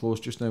watching you close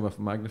just now with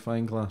a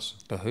magnifying glass?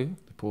 The who?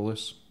 The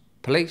police.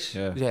 Police?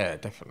 Yeah. Yeah,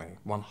 definitely.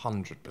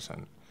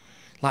 100%.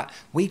 Like,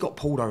 we got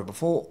pulled over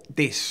before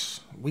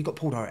this. We got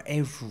pulled over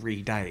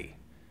every day.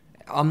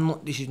 I'm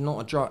not. This is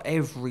not a joke.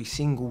 Every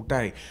single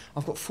day,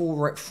 I've got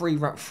three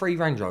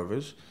Range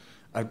Rovers,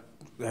 a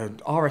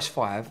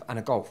RS5 and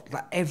a Golf.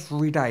 Like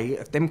every day,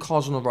 if them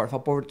cars on the road, if I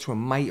borrowed it to a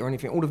mate or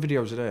anything, all the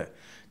videos are there.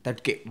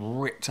 They'd get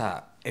ripped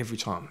out every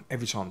time.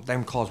 Every time,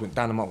 them cars went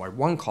down the motorway.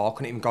 One car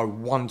couldn't even go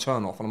one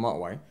turn off on the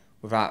motorway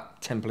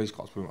without 10 police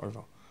cars pulling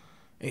over.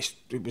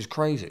 It was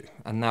crazy,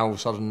 and now all of a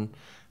sudden,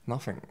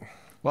 nothing.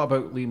 What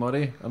about Lee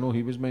Murray? I know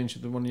he was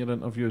mentioned in one of your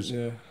interviews.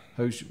 Yeah.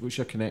 What's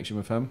your connection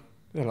with him?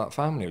 Yeah, like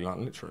family, like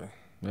literally.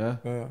 Yeah?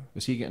 Yeah.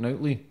 Was he getting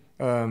out, Lee?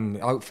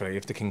 Hopefully,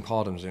 if the King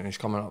pardons him, he's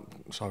coming up,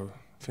 so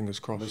fingers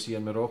crossed. Was he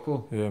in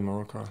Morocco? Yeah,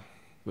 Morocco.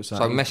 What's that?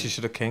 So message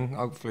to the King,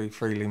 hopefully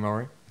free Lee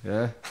Murray.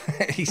 Yeah?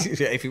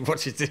 If he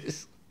watches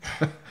this.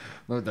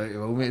 No doubt he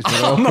will, mate.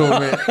 It's Morocco,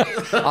 mate.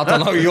 I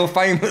don't know, you're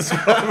famous.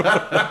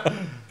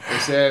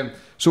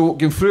 So,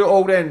 going through it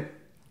all then,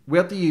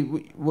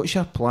 what's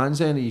your plans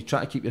then? Are you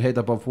trying to keep your head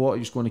above water? Are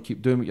you just going to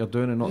keep doing what you're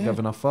doing and not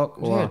giving a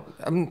fuck? Or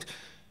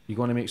you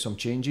going to make some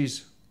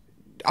changes?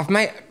 I've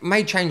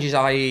made changes,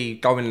 i.e.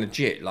 going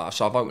legit. Like,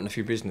 so I've opened a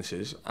few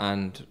businesses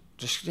and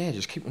just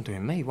keep on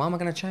doing me. Why am I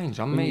going to change?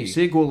 I'm me. You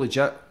say go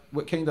legit.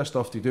 What kind of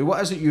stuff do you do?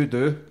 What is it you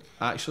do,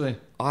 actually?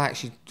 I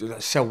actually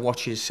sell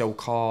watches, sell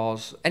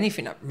cars,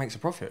 anything that makes a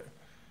profit.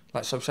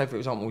 Like, so say for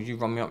example, you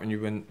run me up and you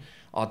went,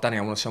 "Oh, Danny,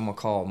 I want to sell my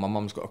car. My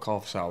mum's got a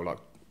car for sale. Like,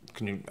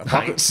 can you?"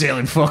 I ain't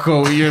selling fuck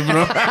all with you,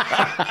 bro.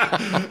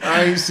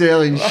 I ain't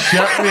selling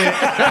shit, mate.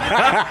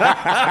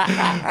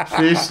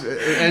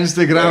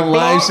 Instagram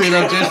live saying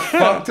I've just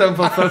fucked him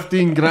for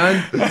 15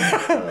 grand.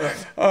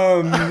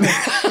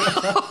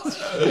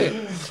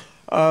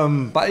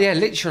 But yeah,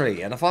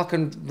 literally. And if I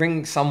can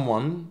ring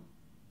someone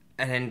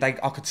and then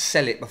I could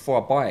sell it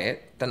before I buy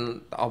it,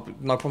 then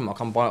no problem. I'll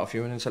come buy it off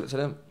you and then sell it to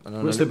them.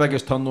 And what's the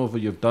biggest turnover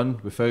you've done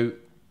without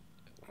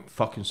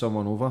fucking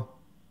someone over?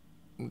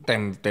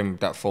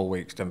 That 4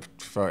 weeks, them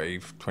 30,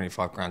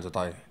 25 grand a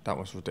day. That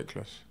was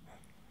ridiculous.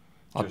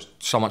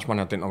 So much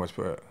money I didn't know where to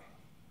put it.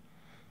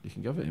 You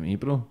can give it to me,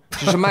 bro.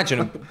 Just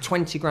imagine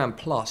 20 grand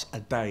plus a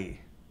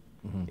day.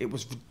 Mm-hmm. It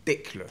was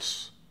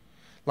ridiculous.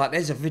 Like,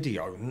 there's a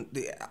video.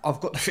 I've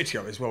got the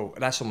video as well.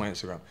 That's on my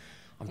Instagram.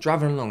 I'm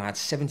driving along. I had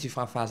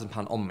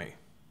 £75,000 on me.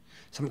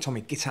 Somebody told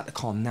me, get out the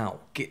car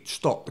now.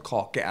 Stop the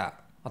car. Get out.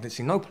 I didn't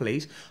see no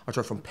police. I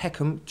drove from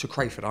Peckham to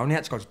Crayford. I only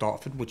had to go to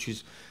Dartford, which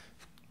is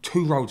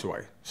 2 roads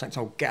away. Somebody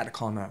told, get out of the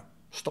car now.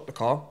 Stop the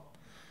car.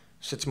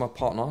 Said to my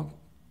partner,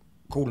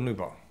 call an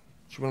Uber.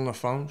 She went on her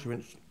phone. She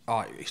went,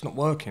 it's not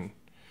working.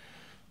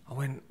 I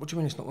went, what do you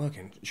mean it's not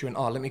working? She went,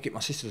 let me get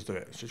my sister to do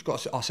it.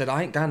 So I said,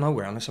 I ain't going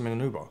nowhere unless I'm in an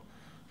Uber.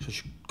 So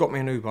she got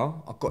me an Uber.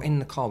 I got in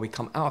the car. We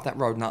come out of that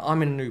road. Now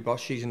I'm in an Uber.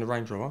 She's in the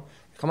Range Rover.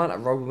 We come out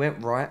that road. We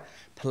went right.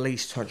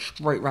 Police turned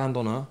straight round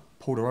on her.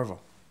 Pulled her over.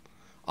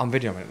 I'm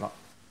videoing it like,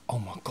 oh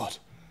my God.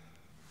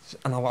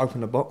 And I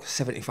opened the box,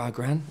 75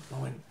 grand. I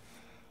went,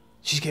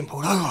 she's getting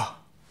pulled over.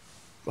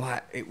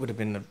 Like, it would have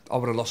been, I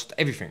would have lost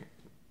everything.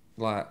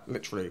 Like,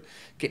 literally.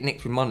 Get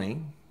nicked with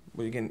money.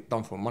 What are you getting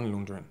done for? Money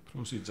laundering.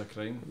 Proceeds of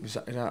crime.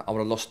 Exactly that. I would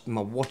have lost my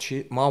watch,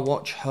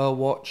 her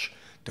watch.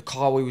 The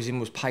car we was in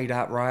was paid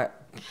outright.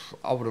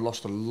 I would have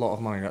lost a lot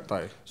of money that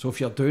day. So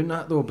if you're doing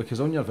that though, because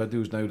on your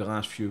videos now the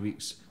last few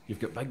weeks, you've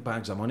got big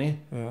bags of money.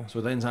 Yeah. So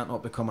then's that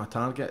not become a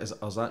target? Is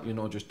that you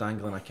know just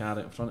dangling a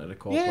carrot in front of the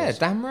coppers? Yeah,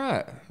 damn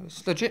right.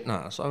 It's legit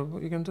now. So what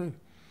are you gonna do?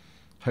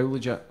 How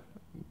legit?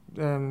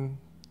 Yeah,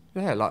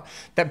 like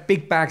that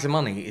big bags of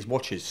money is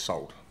watches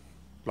sold.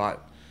 Like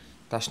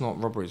that's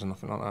not robberies or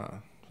nothing like that.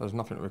 There's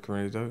nothing that we can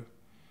really do.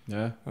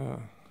 Yeah. Yeah.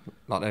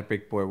 Like they're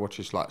big boy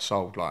watches like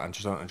sold like and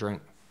just don't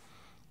drink.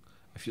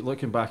 If you're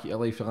looking back at your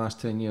life for the last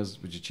 10 years,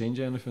 would you change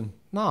anything?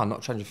 No,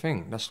 not change a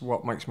thing. That's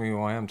what makes me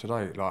who I am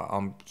today. Like,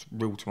 I'm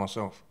real to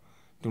myself.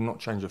 Do not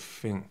change a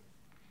thing.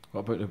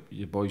 What about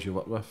your boys you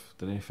work with?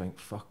 Do they think,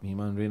 fuck me,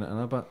 man, rein it in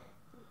a bit?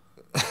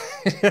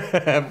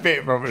 A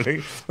bit,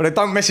 probably. But they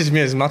don't message me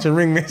as much and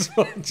ring me as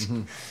much.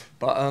 Mm-hmm.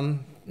 But,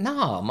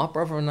 no, my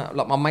brother and that,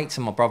 like, my mates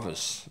and my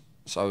brothers.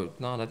 So,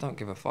 no, they don't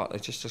give a fuck. They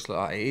just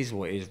like, it is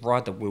what it is.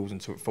 Ride the wheels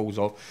until it falls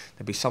off.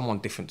 There'll be someone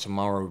different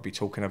tomorrow who'll be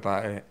talking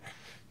about it.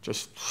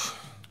 Just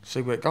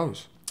see where it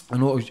goes. I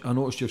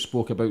noticed you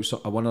spoke about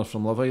a winner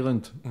from Love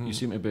Island. Mm. You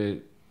seem to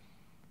be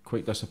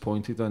quite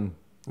disappointed in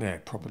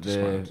proper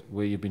the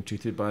way you've been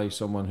treated by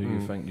someone who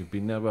you think you've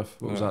been there with.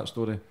 What was that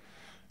story?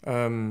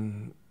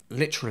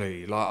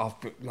 Literally, like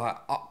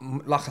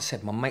I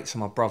said, my mates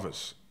and my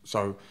brothers.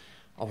 So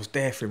I was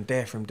there for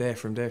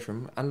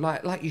him, and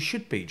like you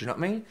should be. Do you know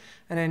what I mean?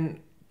 And then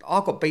I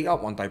got beat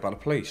up one day by the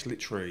police.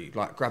 Literally,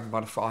 like grabbed me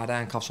by the throat. I had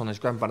handcuffs on.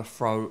 Grabbed me by the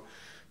throat.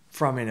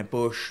 Throw me in a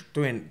bush,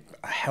 doing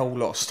a hell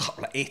lot of stuff,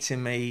 like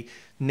hitting me,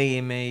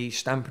 kneeing me,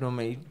 stamping on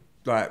me,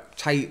 got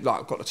the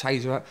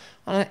taser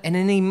out. And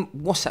then he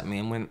WhatsApped me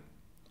and went,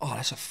 oh,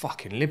 that's a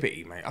fucking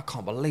liberty, mate. I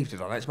can't believe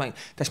that.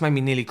 That's made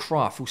me nearly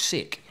cry. I feel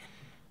sick.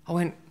 I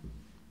went,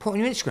 put it on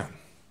your Instagram.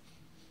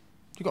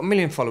 You've got 1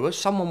 million followers.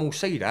 Someone will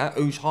see that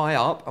who's high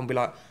up and be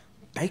like,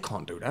 they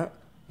can't do that.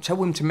 Tell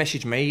them to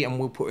message me and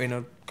we'll put in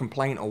a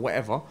complaint or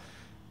whatever.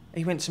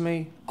 He went to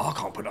me, I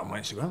can't put it on my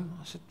Instagram.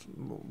 I said,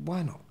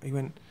 why not? He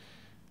went,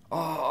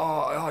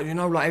 you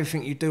know, like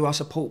everything you do, I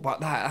support, but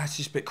that's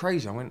just a bit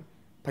crazy. I went,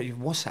 but you've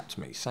WhatsApped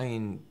me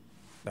saying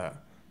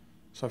that.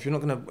 So if you're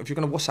gonna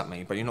WhatsApp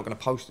me, but you're not gonna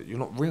post it, you're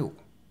not real.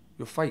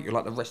 You're fake. You're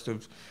like the rest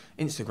of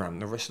Instagram,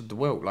 the rest of the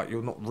world. Like,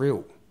 you're not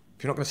real.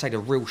 If you're not gonna say the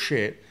real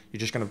shit, you're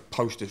just gonna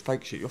post the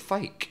fake shit. You're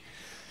fake.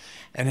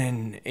 And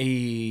then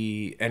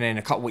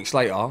a couple of weeks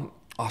later,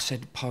 I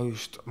said,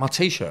 post my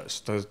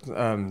t-shirts.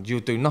 You'll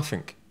do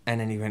nothing. And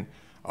then he went,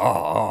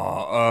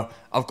 I've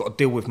got to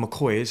deal with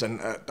McCoy's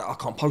and I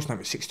can't post them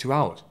for 62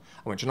 hours.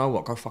 I went, do you know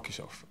what? Go fuck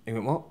yourself. He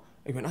went, what?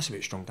 He went, that's a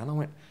bit strong, Dan. I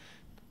went,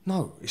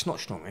 no, it's not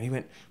strong. And he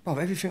went,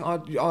 bruv, everything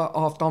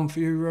I've done for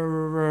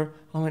you.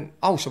 I went,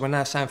 oh, so we're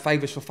now saying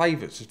favours for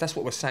favours. If that's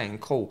what we're saying,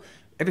 cool.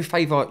 Every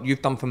favour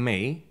you've done for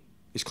me,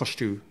 it's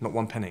cost you not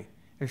one penny.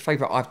 Every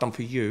favour I've done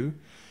for you,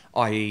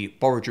 i.e.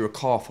 borrowed you a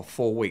car for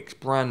 4 weeks,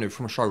 brand new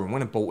from a showroom,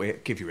 went and bought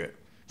it, give you it.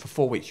 For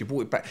 4 weeks, you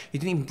brought it back. You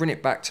didn't even bring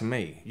it back to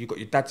me. You got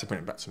your dad to bring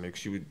it back to me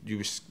because you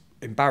were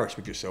embarrassed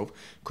with yourself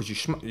because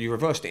you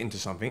reversed it into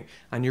something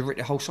and you ripped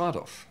the whole side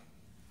off.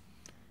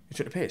 You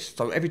took the piss.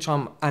 So every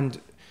time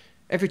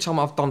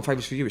I've done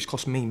favours for you, it's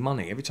cost me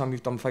money. Every time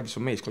you've done favours for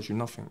me, it's cost you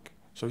nothing.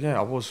 So yeah,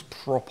 I was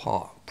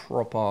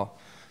proper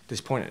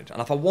disappointed.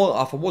 And if I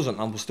wasn't,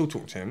 I was still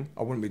talking to him,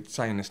 I wouldn't be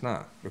saying this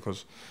now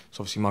because it's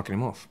obviously mugging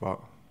him off.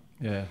 But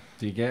yeah,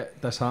 do you get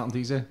disheartened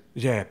easy?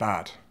 Yeah,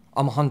 bad.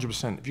 I'm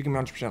 100%. If you give me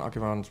 100%, I'll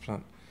give you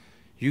 100%.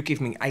 You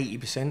give me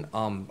 80%,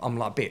 I'm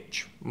like a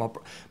bitch.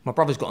 My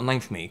brother's got a name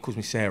for me. He calls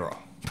me Sarah.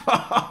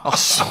 I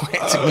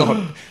swear to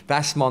God,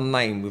 that's my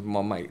name with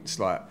my mates.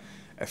 Like,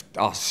 if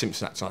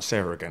Simpson acting like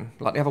Sarah again.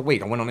 Like the other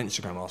week, I went on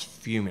Instagram and I was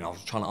fuming. I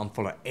was trying to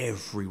unfollow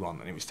everyone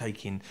and it was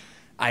taking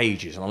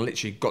ages. And I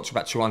literally got to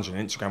about 200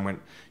 and Instagram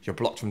went, you're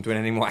blocked from doing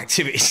any more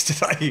activities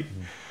today.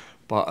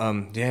 But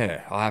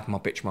yeah, I have my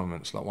bitch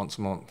moments like once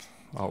a month.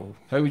 How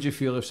would you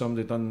feel if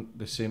somebody done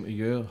the same to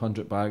you,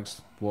 100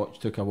 bags,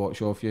 took a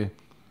watch off you?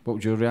 What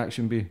would your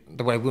reaction be?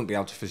 The way I wouldn't be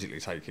able to physically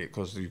take it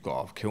because you've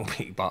got to kill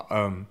me. But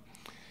I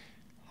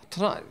don't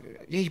know.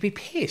 Yeah, you'd be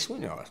pissed,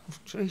 wouldn't you?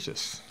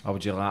 Jesus. Or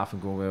would you laugh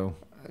and go, well?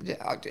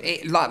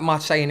 Like my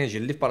saying is, you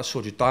live by the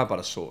sword, you die by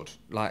the sword.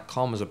 Like,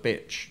 karma's a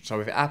bitch.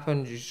 So if it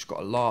happened, you just got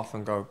to laugh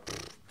and go,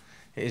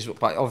 it is.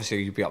 But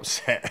obviously, you'd be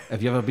upset.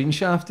 Have you ever been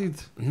shafted?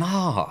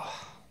 Nah,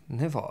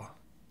 never.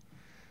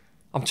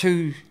 I'm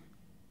too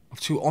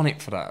on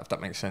it for that, if that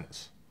makes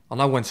sense. I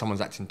know when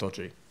someone's acting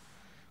dodgy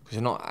because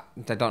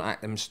they don't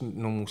act them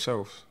normal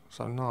selves.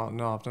 So no,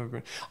 I've never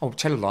been. I'll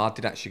tell you, I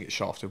did actually get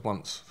shafted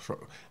once.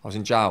 I was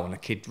in jail and a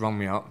kid rung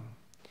me up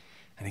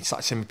and he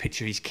started sending me a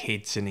picture of his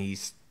kids and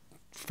his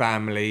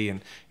family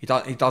and he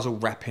does all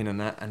rapping and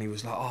that and he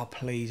was like, oh,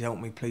 please help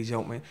me.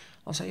 I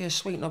was like, yeah,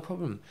 sweet, no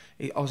problem.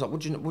 I was like, what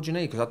do you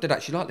need? Because I did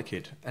actually like the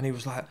kid. And he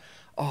was like,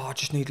 oh, I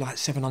just need like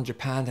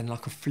 £700 and I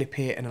can flip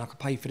it and then I can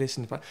pay for this.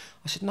 And I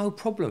said, no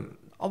problem.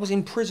 I was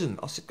in prison.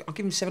 I said, I'll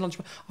give him £700.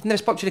 I've never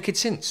spoke to the kid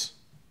since.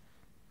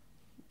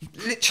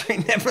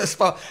 Literally never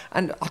spoke.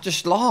 And I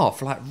just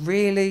laugh, like,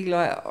 really?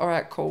 Like, all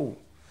right, cool.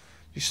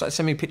 You start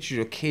sending me pictures of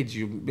your kids,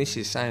 your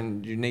missus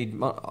saying you need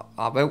money.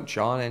 I've helped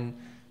you, and then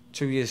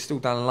 2 years still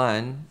down the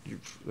line,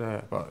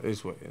 but it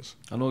is what it is.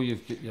 I know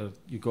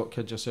you've got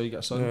kids yourself, you got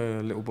a son?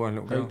 Yeah, little boy and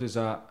little girl. How does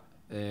that...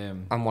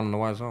 and one on the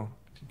way as well.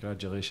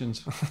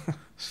 Congratulations.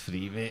 It's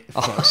free, mate.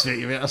 Fuck's sake,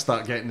 you better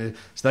start getting the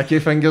sticky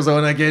fingers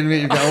on again,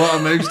 mate. You've got a lot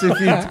of mouths to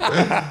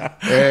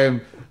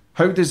feed.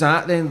 How does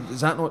that then,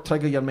 does that not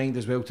trigger your mind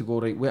as well to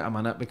go, right, wait a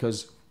minute,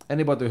 because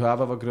anybody who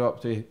I've ever grew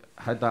up to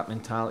had that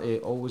mentality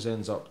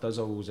does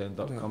always end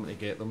up coming to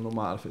get them, no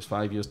matter if it's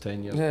 5 years,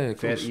 10 years,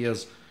 30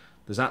 years.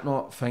 Does that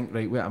not think,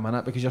 right, wait a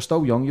minute, because you're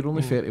still young, you're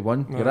only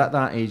 31, you're at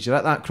that age, you're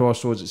at that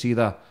crossroads, it's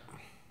either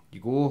you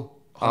go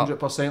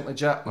 100%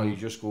 legit or you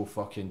just go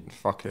fuck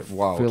it,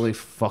 wild, fully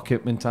fuck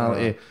it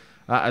mentality.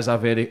 That is a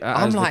very...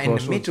 I'm like in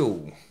the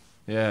middle.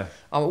 Yeah.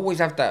 I always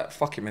have that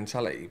fuck it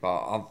mentality,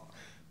 but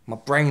my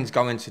brain's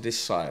going to this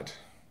side.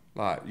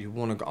 Like, I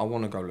want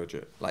to go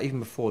legit. Like, even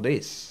before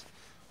this,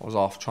 I was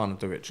off trying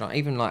to do it.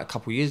 Even like a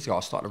couple of years ago, I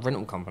started a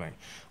rental company.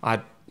 I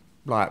had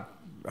like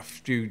a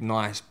few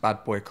nice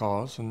bad boy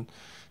cars and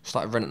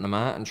started renting them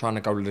out and trying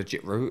to go the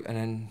legit route, and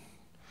then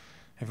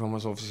everyone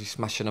was obviously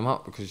smashing them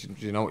up because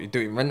you know what you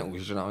do in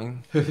rentals, you know what I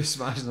mean? Who's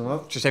smashing them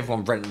up? Just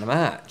everyone renting them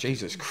out.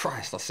 Jesus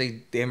Christ, I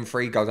see the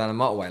M3 go down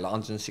the motorway like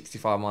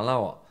 165 mile an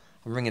hour.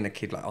 I'm ringing the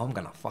kid like, oh, I'm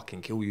going to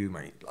fucking kill you,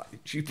 mate.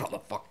 Like, you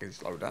motherfuckers,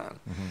 slow down.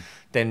 Mm-hmm.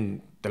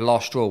 Then the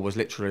last straw was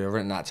literally I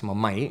renting that to my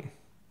mate.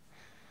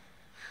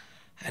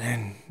 And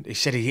then he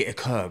said he hit a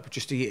curb,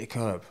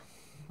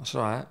 That's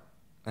all right.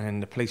 And then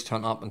the police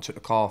turned up and took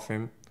the car off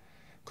him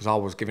because I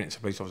was giving it to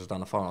police officers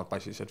down the phone. I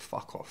basically said,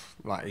 fuck off.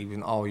 Like,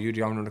 even, oh, are you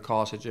the owner of the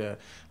car? I said, yeah.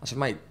 I said,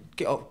 mate,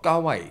 get up, go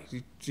away.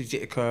 You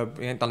hit a curb,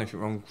 he ain't done anything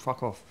wrong,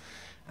 fuck off.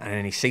 And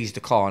then he seized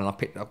the car and I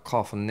picked up the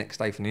car from the next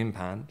day from the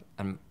impound.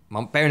 And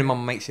bearing in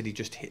mind, my mate said he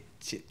just hit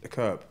the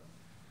curb.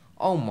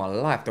 Oh my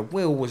life, the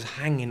wheel was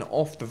hanging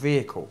off the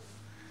vehicle.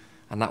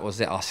 And that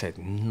was it. I said,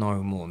 no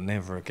more,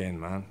 never again,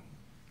 man.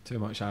 Too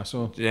much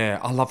hassle. Yeah,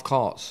 I love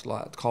cars.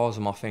 Like, cars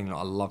are my thing. Like,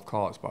 I love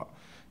cars, but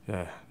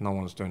Yeah, no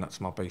one's doing that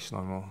to my beast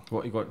no more.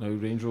 What you got now?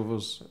 Range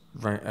Rovers?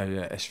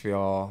 Yeah,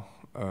 SVR,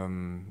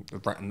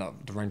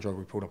 the Range Rover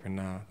we pulled up in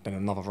now, then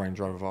another Range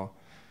Rover,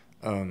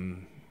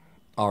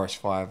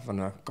 RS5 and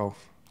a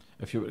Golf.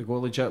 If you were to go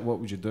legit, what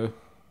would you do?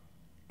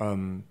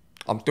 I'm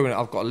doing it.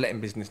 I've got a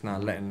letting business now,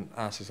 letting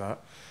houses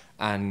out,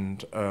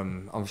 and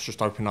I was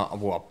just opening up.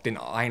 Well,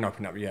 I ain't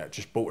opened up yet.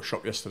 Just bought a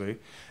shop yesterday,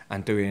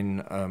 and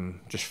doing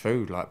just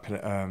food like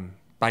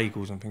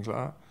bagels and things like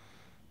that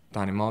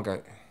down in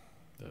Margate.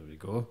 There we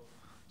go.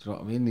 Do you know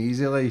what I mean? The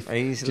easy life.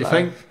 Easy Do you life.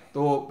 think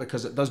though,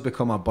 because it does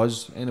become a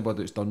buzz? Anybody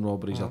that's done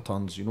robberies or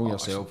turns, you know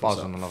yourself, it's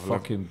buzzing a on another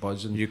fucking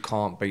buzzing. You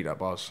can't beat that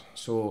buzz.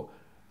 So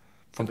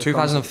From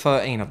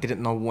 2013, I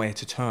didn't know where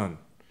to turn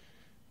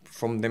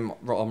from them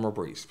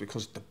robberies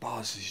because the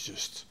buzz is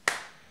just,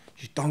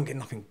 you don't get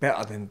nothing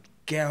better than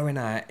going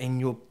out in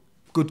your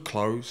good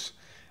clothes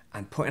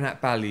and putting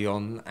that belly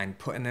on and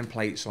putting them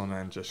plates on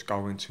and just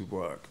going to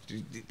work.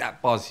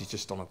 That buzz is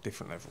just on a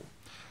different level.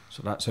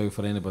 So that's how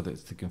for anybody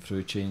that's taking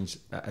through change,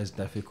 it is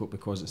difficult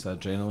because it's the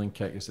adrenaline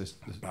kick, it's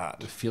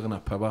the feeling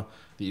of power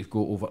that you've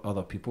got over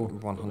other people.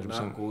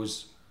 100%.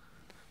 Goes,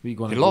 we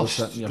going to You're go lost.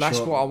 sit in your That's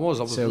shop, what I was.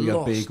 I was sell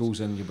lost. your bagels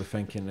and you'll be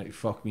thinking, like,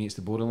 fuck me, it's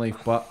the boring life.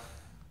 But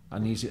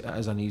it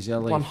is an easier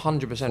life.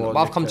 100%. But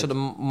I've come to the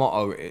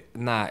motto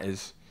now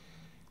is,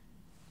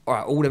 all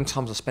right, all them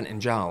times I spent in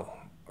jail,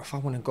 if I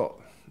went and got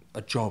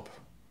a job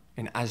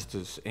in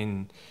Asda's,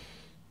 in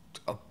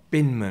a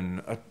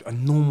binman, a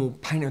normal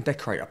painter and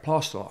decorator,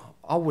 plasterer,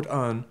 I would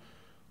earn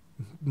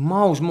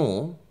miles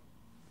more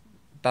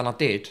than I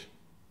did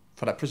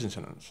for that prison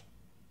sentence.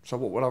 So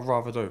what would I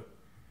rather do?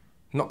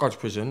 Not go to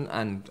prison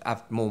and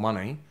have more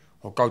money,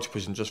 or go to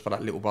prison just for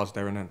that little buzz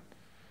there and then?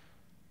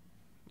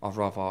 I'd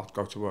rather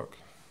go to work.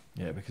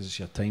 Yeah, because it's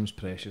your time's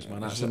precious, man.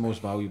 That's the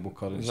most valuable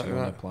currency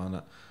on the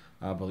planet.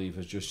 I believe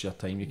is just your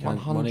time. You can't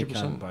 100%. money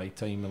can't buy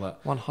time.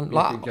 Like 100.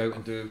 You can go out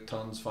and do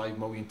tons, 5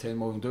 million, 10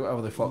 million, do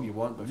whatever the fuck you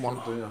want. But if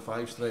you're doing a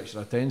 5 stretch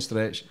or a 10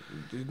 stretch,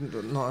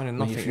 not only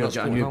nothing. if you've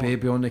got a new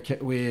baby on the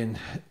way, and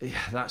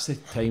that's the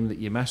time that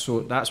you miss. So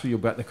that's where you'll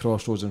be at the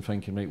crossroads and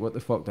thinking, right, what the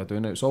fuck they're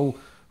doing? It's all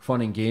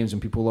fun and games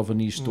and people loving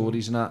these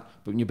stories and that.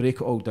 But when you break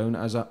it all down,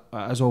 it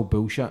is all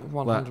bullshit.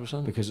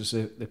 100%. Because it's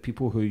the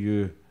people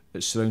who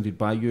it's surrounded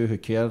by you, who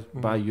care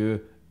by you,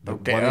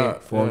 that They'll worry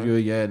get for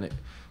you, and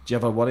do you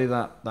ever worry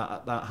that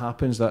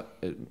happens, that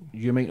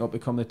you might not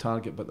become the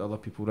target but the other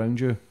people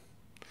around you?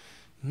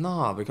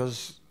 Nah,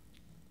 because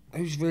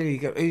who's really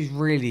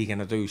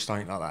gonna do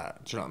something like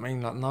that? Do you know what I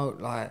mean? Like, no,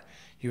 like,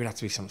 you would have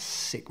to be some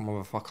sick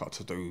motherfucker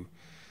to do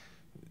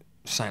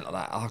something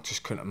like that. I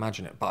just couldn't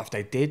imagine it. But if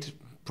they did,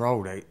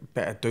 bro, they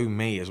better do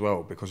me as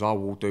well, because I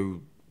will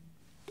do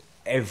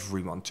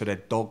everyone, to their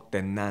dog,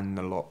 their nan,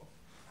 the lot,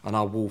 and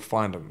I will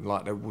find them.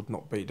 Like, they would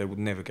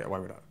never get away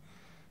with that,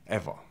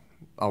 ever.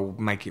 I will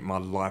make it my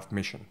life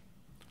mission.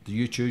 Do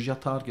you choose your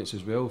targets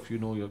as well if you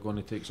know you're going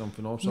to take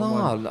something off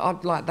someone?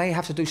 No, they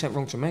have to do something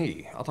wrong to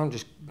me. I don't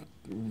just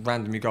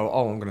randomly go,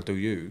 oh, I'm going to do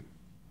you.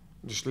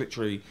 Just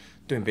literally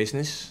doing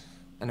business.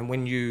 And then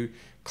when you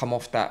come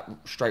off that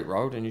straight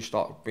road and you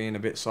start being a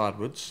bit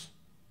sideways,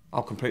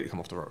 I'll completely come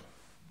off the road.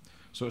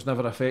 So it's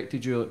never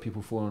affected you, like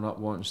people phoning up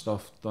wanting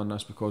stuff done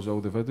this because of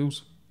all the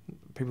videos?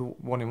 People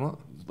wanting what?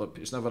 Like,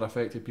 it's never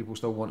affected people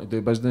still want to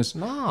do business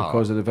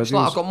because of the videos? It's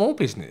like I've got more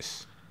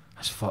business.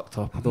 That's fucked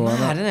up, though,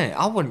 mad, isn't it?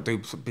 I wouldn't do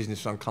business with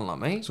some cunt like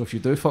me. So if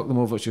you do fuck them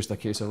over, it's just a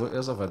case of, look,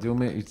 there's a video,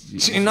 mate.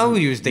 You know who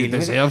you was dealing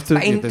with.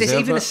 It's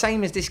even the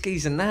same as this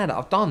geezer now that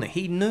I've done.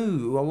 He knew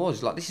who I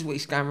was. Like, this is what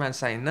he's going around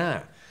saying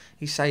now.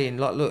 He's saying,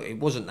 like, look, it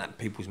wasn't that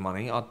people's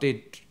money. I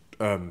did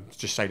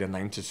just say the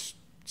name to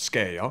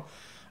scare you.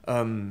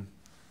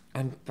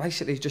 And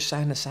basically just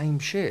saying the same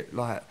shit.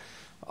 Like,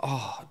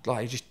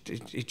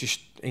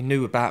 he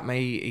knew about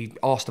me. He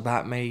asked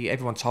about me.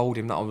 Everyone told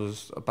him that I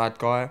was a bad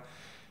guy.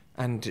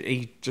 And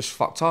he just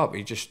fucked up.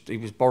 He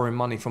was borrowing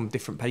money from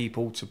different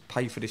people to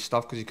pay for this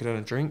stuff because he could earn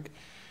a drink.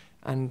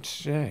 And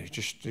yeah,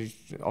 he's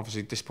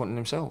obviously disappointing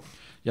himself.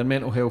 Your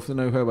mental health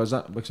now, how is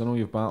that? Because I know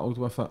you've battled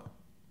with it.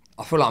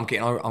 I feel like I'm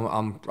getting.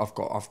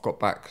 I've got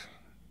back,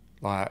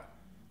 like,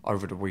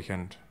 over the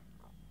weekend.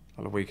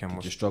 Like, the weekend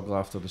was. Did you struggle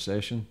after the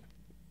session?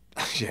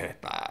 Yeah,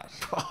 bad.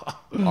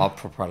 I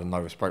probably had a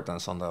nervous breakdown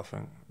Sunday, I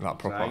think. Like,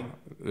 proper. Fine.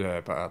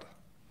 Yeah, bad.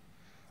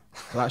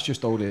 That's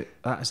just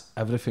that's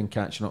everything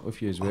catching up with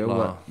you as well.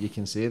 Like, you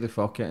can say the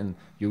fuck it and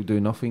you'll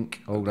do nothing,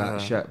 all that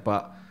shit,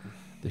 but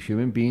the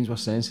human beings were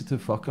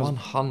sensitive fuckers.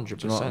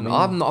 100%.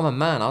 I'm a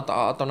man. I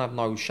don't have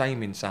no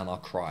shame in saying I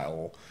cry,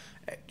 or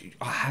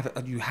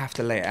you have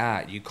to let it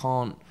out. You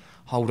can't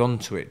hold on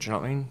to it. Do you know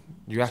what I mean?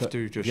 You have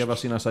to just. Have you ever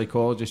seen a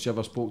psychologist? You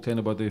ever spoke to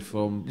anybody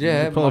from?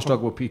 Yeah, you probably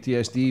struggle with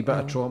PTSD, bit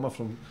of trauma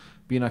from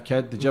being a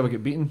kid. Did you ever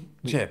get beaten?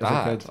 Yeah,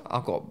 bad. I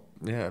got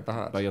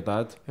bad. By your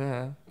dad?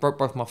 Yeah, broke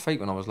both my feet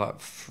when I was like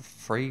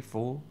 3,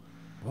 4.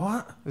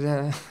 What?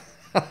 Yeah.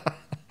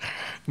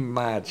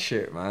 Mad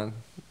shit, man.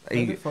 How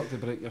the fuck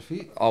did they break your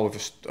feet? I was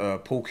just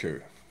pool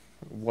cue,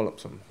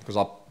 walloped them because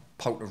I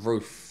poked the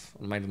roof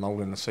and made an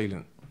hole in the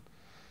ceiling.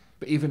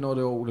 But even though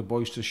all the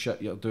boisterous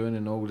shit you're doing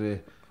and all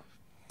the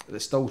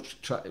it's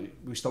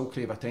we still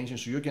crave attention.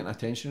 So you're getting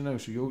attention now.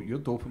 So your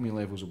dopamine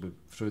levels will be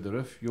through the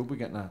roof. You'll be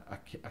getting a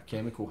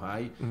chemical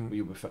high where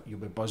you'll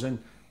be buzzing.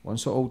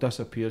 Once it all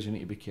disappears, you need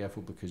to be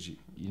careful because you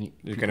need.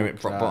 You're going to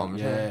hit rock bottom.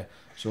 Yeah.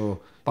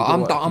 So. But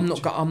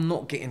I'm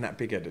not getting that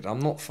big headed. I'm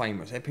not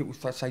famous. People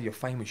say you're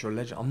famous, you're a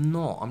legend. I'm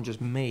not. I'm just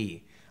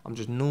me. I'm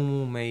just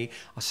normal me.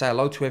 I say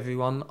hello to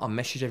everyone. I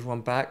message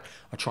everyone back.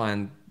 I try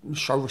and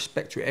show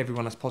respect to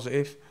everyone that's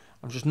positive.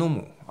 I'm just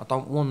normal. I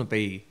don't want to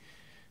be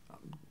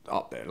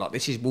up there. Like,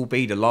 will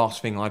be the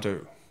last thing I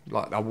do.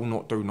 Like, I will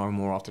not do no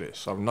more after this.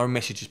 So no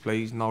messages,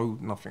 please. No,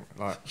 nothing.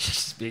 Like,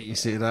 you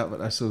say that, but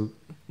that's so.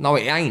 No,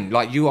 it ain't.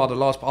 Like, you are the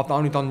last. I've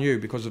only done you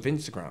because of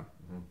Instagram.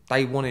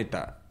 They wanted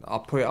that. I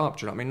put it up.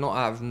 Do you know what I mean? Not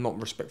out of not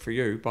respect for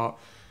you, but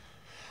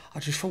I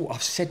just thought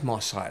I've said my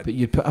side. But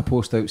you put a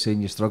post out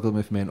saying you're struggling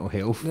with mental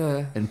health,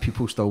 and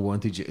people still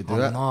wanted you to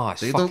do it. No,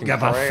 they don't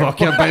give a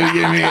fuck about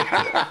you, mate.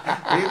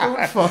 They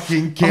don't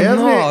fucking care,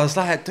 mate. I was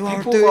like,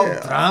 people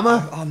want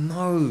drama. I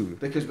know.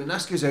 Because when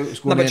this goes out, it's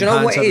going to but you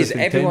know what it is?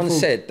 Everyone tenfold.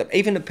 Said that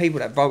even the people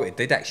that voted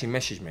did actually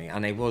message me,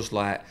 and it was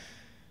like,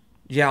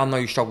 yeah, I know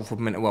you struggle with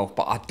mental health,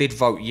 but I did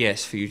vote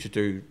yes for you to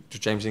do the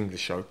James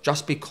English show,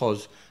 just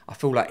because I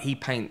feel like he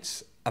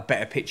paints a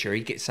better picture.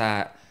 He gets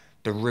out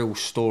the real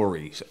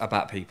stories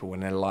about people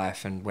and their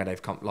life and where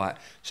they've come. Like,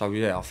 so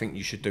yeah, I think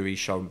you should do his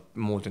show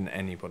more than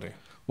anybody.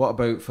 What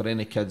about for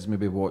any kids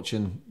maybe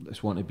watching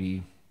that want to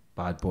be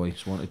bad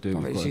boys, want to do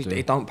what you've got to do?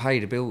 It don't pay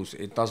the bills.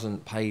 It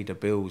doesn't pay the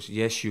bills.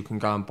 Yes, you can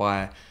go and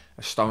buy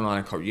a Stone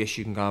Island coat. Yes,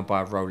 you can go and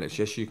buy a Rolex.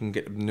 Yes, you can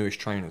get the newest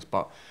trainers.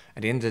 But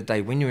at the end of the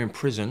day, when you're in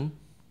prison,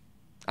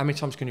 how many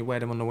times can you wear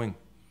them on the wing?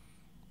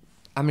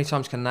 How many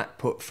times can that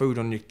put food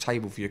on your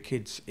table for your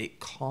kids? It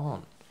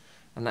can't.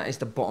 And that is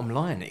the bottom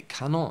line. It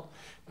cannot.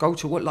 Go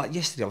to work. Like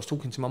yesterday, I was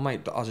talking to my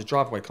mate that has a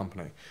driveway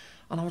company,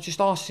 and I was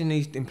just asking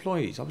these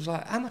employees, I was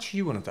like, how much are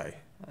you on a day?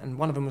 And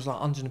one of them was like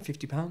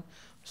 £150. I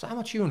was like, how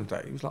much are you on a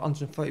day? He was like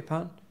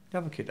 £130. The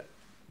other kid,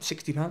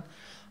 £60.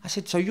 I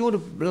said, so you're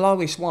the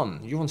lowest one.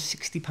 You're on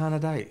 £60 a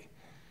day.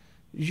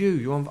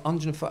 You're on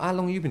 130. How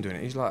long have you been doing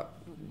it? He's like,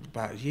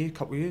 about a year,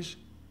 couple of years.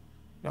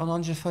 You're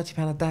on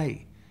 £130 a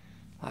day.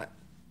 Like,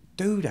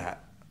 do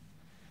that.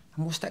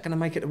 And what's that going to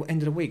make at the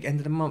end of the week, end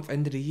of the month,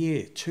 end of the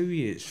year, 2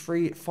 years,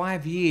 3,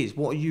 5 years?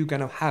 What are you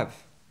going to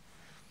have?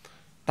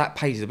 That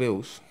pays the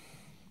bills.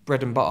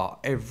 Bread and butter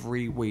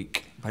every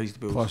week pays the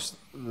bills. Plus,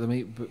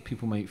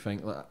 people might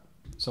think that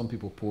some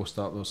people post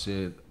up, they'll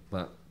say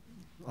that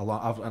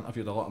I've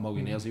interviewed a lot of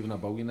millionaires, even a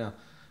billionaire,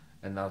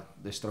 and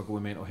they struggle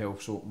with mental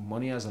health. So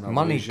money isn't a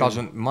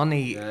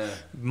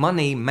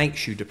money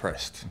makes you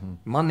depressed.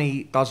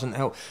 Money doesn't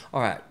help. All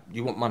right,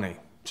 you want money.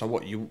 So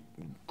what?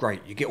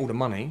 Great, you get all the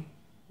money.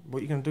 What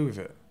are you going to do with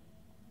it?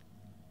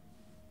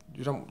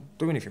 You don't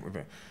do anything with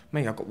it.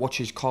 Me, I've got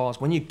watches,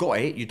 cars. When you got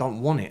it, you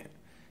don't want it.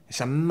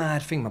 It's a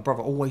mad thing. My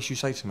brother always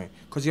used to say to me,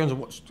 because he owns a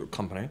watch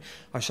company,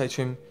 I say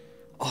to him,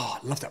 oh,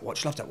 I love that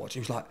watch, love that watch. He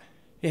was like,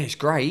 yeah, it's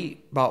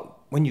great, but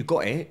when you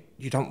got it,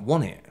 you don't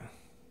want it.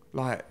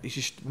 Like, it's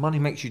just, money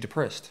makes you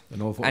depressed.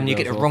 And you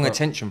get the wrong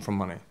attention from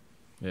money.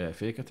 Yeah,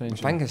 fake attention.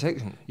 Fake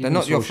attention. They're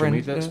not your friend.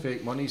 It's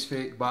fake, money's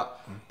fake, but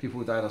people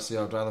would either say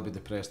I'd rather be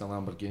depressed in a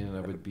Lamborghini than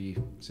I would be,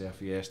 say, a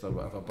Fiesta or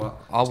whatever. But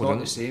it's not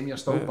the same. You're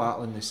still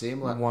battling the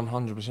same. Like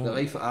 100%. The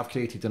life that I've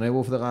created now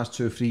over the last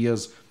 2 or 3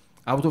 years,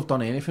 I would have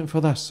done anything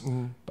for this.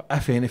 But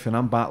if anything,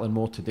 I'm battling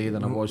more today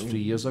than I was 3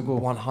 years ago.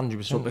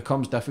 100%. So it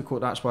becomes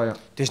difficult. That's why.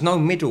 There's no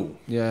middle.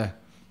 Yeah.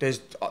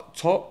 There's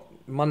top,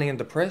 money and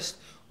depressed,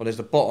 or there's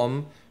the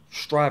bottom,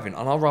 striving.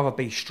 And I'd rather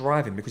be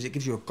striving because it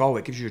gives you a goal,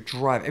 it gives you a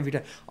drive every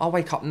day. I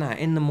wake up now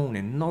in the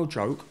morning, no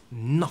joke,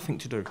 nothing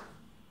to do.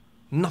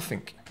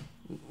 Nothing.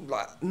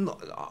 Like,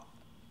 not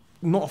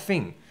a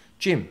thing.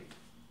 Gym,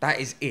 that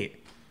is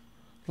it.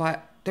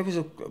 Like, there was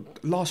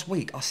last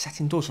week, I sat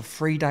indoors for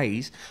 3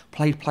 days,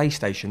 played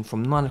PlayStation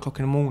from 9 o'clock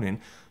in the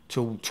morning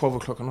till 12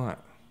 o'clock at night.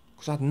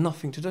 Because I had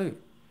nothing to do.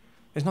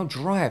 There's no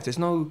drive, there's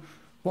no,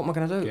 what am I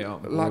going to do?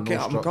 Get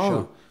up and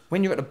go.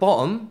 When you're at the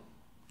bottom,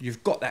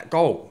 you've got that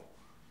goal.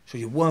 So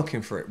you're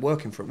working for it.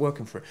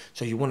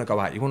 So you want to go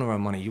out, you want to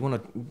earn money, you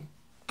want to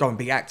go and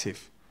be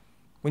active.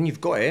 When you've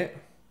got it,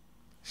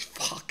 it's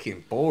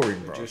fucking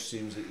boring, bro. It just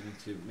seems that you need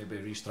to maybe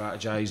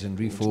re-strategise and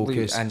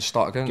refocus. And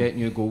start again. Get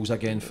new goals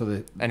again for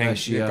the and then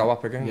year. Go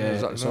up again.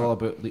 Yeah, it's all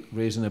about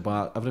raising the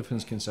bar.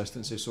 Everything's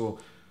consistency. So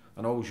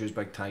I always use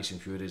Big Tyson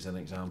Fury as an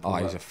example. Oh,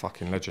 he's a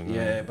fucking legend.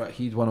 Yeah, but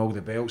he'd won all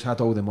the belts,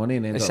 had all the money,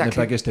 and ended up in the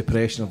biggest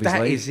depression of his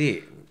life. That is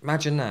it.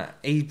 Imagine that.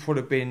 He would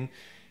have been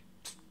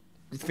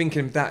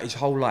thinking of that his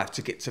whole life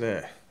to get to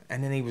there.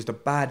 And then he was the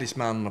baddest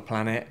man on the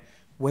planet.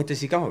 Where does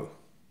he go? Do you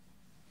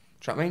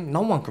know what I mean?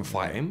 No one can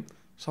fight him.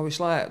 So it's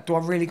like, do I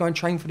really go and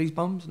train for these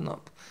bums?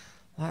 No.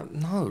 Like,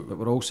 no. But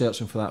we're all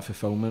searching for that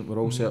fulfilment. We're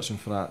all searching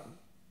for that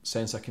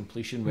sense of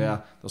completion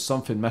where there's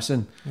something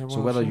missing. Yeah, so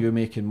whether you're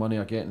making money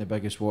or getting the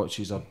biggest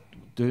watches or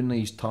doing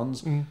these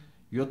turns,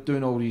 you're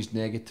doing all these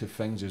negative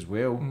things as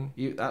well.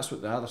 That's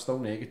what they are. They're still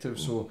negative.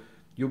 So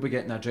You'll be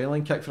getting an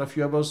adrenaline kick for a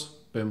few hours,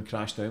 boom,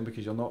 crash down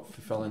because you're not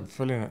fulfilling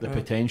Filling it, the yeah.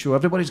 potential.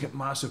 Everybody's got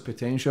massive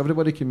potential.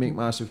 Everybody can make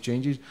massive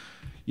changes.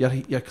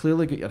 You're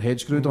clearly got your head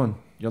screwed on.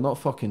 You're not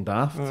fucking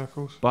daft. Yeah, of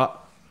course.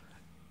 But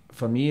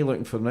for me,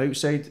 looking from the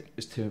outside,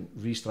 is to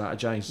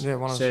re-strategise, Yeah,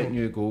 100%. set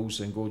new goals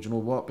and go, do you know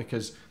what?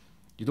 Because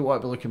you don't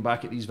want to be looking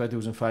back at these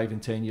videos in 5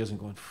 and 10 years and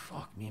going,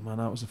 fuck me, man,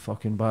 that was a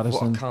fucking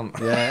embarrassing. What a cunt.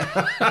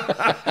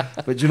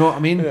 Yeah. But do you know what I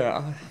mean?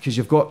 Yeah. Because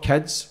you've got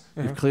kids,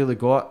 Yeah. you've clearly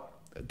got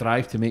a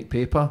drive to make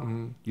paper.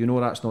 Mm. You know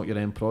that's not your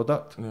end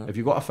product. Yeah. If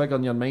you've got a figure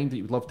in your mind that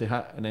you'd love to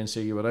hit and then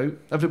say you were out,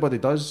 everybody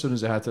does. As soon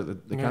as they hit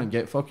it, they Yeah. can't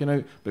get fucking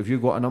out. But if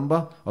you've got a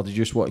number, or do you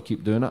just want to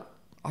keep doing it?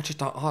 I just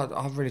don't.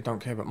 I really don't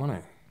care about money.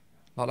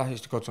 Like, that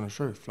is the God's honest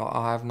truth. Like,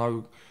 I have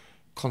no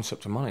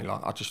concept of money.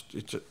 Like,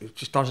 it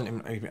just doesn't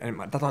even,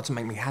 that doesn't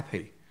make me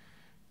happy.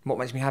 What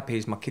makes me happy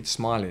is my kids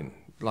smiling.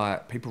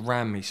 Like, people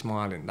around me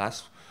smiling.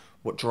 That's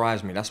what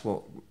drives me. That's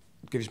what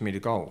gives me the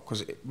goal.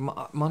 Because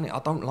money, I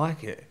don't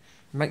like it.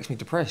 It makes me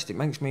depressed. It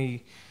makes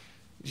me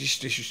it's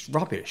just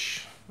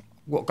rubbish.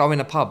 What, go in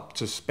a pub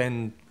to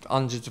spend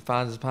hundreds of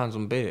thousands of pounds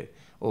on beer,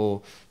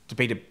 or to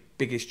be the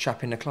biggest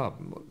chap in the club?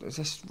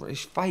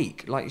 It's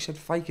fake. Like you said,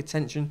 fake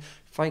attention,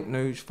 fake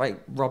news, fake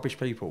rubbish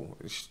people.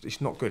 It's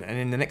not good. And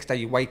then the next day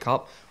you wake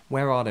up,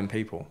 where are them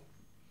people?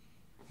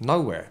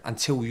 Nowhere,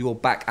 until you're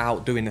back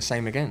out doing the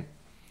same again.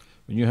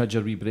 When you had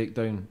your wee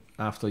breakdown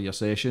after your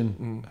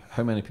session,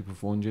 how many people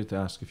phoned you to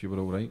ask if you were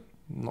all right?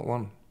 Not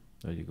one.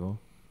 There you go.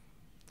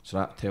 So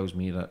that tells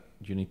me that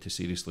you need to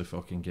seriously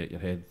fucking get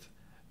your head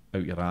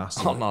out your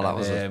ass. Oh no, that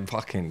was a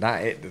fucking,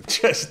 that hit the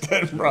chest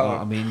then, bro. You know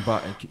what I mean?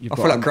 But you've I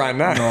got feel like crying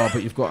now. No,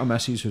 but you've got a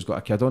missus who's got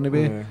a kid on the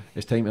way. Yeah.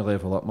 It's time to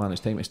level up, man.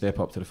 It's time to step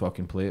up to the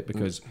fucking plate,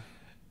 because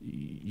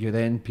you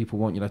then, people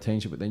want your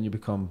attention, but then you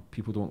become,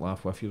 people don't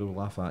laugh with you, they'll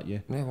laugh at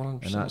you. Yeah,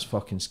 100%. And that's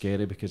fucking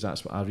scary, because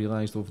that's what I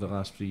realised over the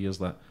last 3 years,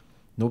 that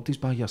nobody's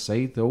by your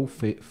side. They all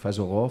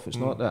fizzle off. It's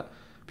not that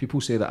people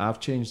say that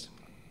I've changed.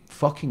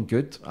 Fucking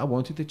good. I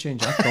wanted to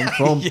change. I come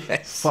from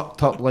Yes.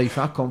 fucked up life.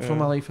 I come from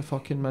a life of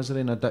fucking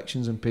misery and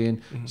addictions and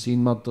pain,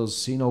 seen murders,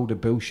 seen all the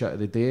bullshit of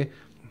the day,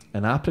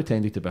 and I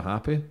pretended to be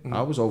happy.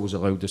 I was always the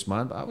loudest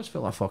man, but I was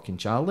full of fucking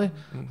Charlie.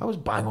 I was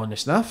bang on the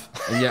sniff,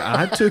 and yet I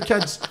had 2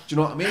 kids. Do you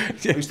know what I mean?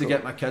 I used to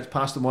get my kids,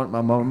 pass them on to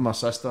my mum and my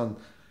sister, and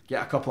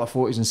get a couple of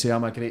photos and say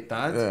I'm a great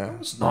dad. Yeah. I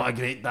was not a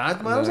great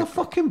dad, man. I was a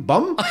fucking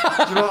bum. Do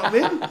you know what I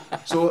mean?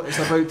 So it's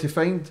about to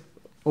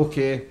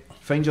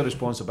find your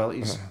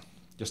responsibilities.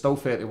 You're still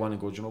 31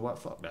 and go, do you know what,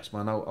 fuck this,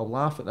 man. I'll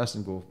laugh at this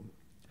and go,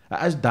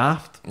 it is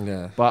daft.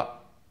 Yeah.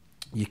 But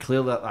you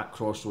clearly at that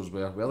crossroads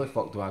where the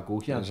fuck do I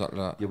go here? Exactly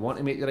that. You want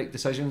to make the right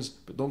decisions,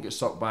 but don't get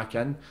sucked back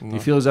in. Do you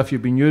feel as if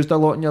you've been used a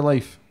lot in your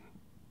life?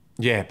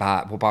 Yeah,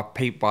 by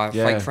people,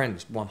 Yeah. fake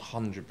friends,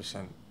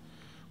 100%.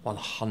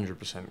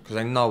 100%. Because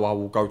they know I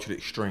will go to the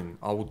extreme.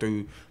 I will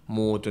do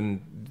more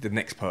than the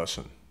next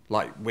person.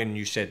 Like when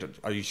you said,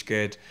 are you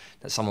scared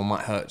that someone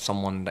might hurt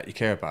someone that you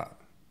care about?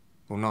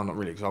 Well, no, not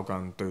really, because I'll go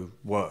and do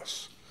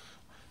worse.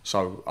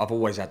 So I've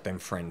always had them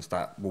friends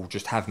that will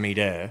just have me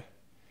there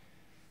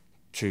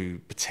to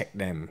protect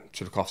them,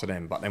 to look after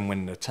them. But then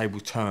when the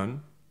tables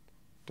turn,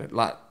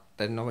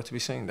 they're nowhere to be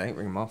seen. They ain't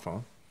ringing my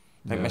phone.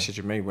 They ain't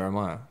messaging me, where am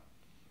I?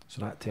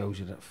 So that tells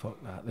you that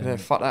fuck that then. Yeah,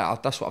 fuck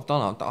that. That's what I've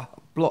done.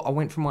 I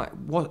went from my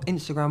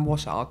Instagram,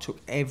 WhatsApp, I took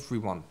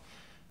everyone,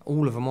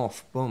 all of them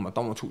off. Boom, I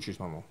don't want to talk to you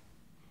no more.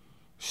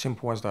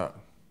 Simple as that.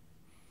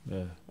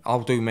 Yeah.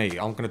 I'll do me.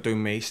 I'm going to do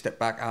me. Step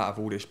back out of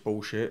all this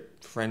bullshit,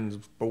 friends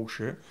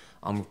bullshit.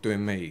 I'm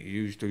doing me.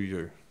 You do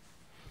you.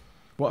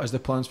 What is the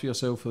plans for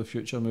yourself for the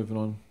future, moving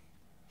on?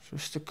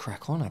 Just to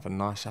crack on, have a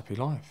nice, happy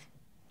life.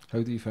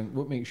 How do you think,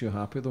 what makes you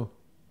happy though?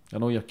 I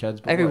know your kids,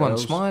 but what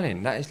Everyone's else?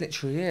 smiling. That is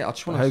literally it. I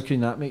just But want how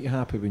can that make you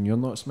happy when you're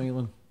not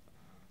smiling?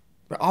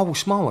 But I will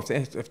smile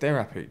if they're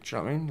happy. Do you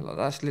know what I mean? Like,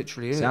 that's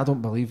literally See, it. I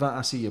don't believe that.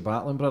 I see you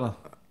battling, brother.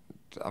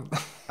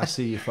 I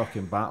see you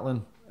fucking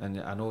battling, and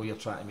I know you're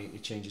trying to make the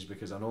changes,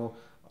 because I know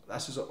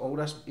this is all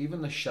this,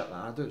 even the shit that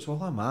I do, it's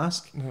all a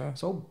mask. Yeah.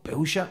 It's all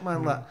bullshit,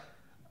 man. Like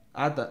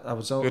I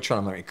was all, You're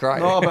trying to make me cry.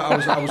 no, but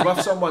I was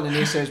with someone and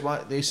they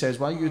says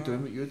why are you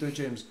doing what you do,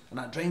 James? And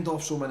I drained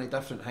off so many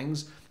different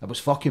things. I was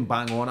fucking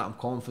bang on it. I'm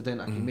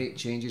confident. I can make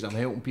changes. I'm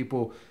helping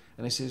people.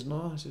 And he says,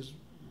 no. He says,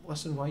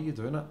 listen, why are you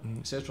doing it?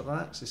 He says,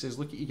 relax. He says,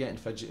 look at you getting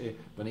fidgety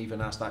when I even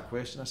asked that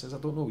question. I says, I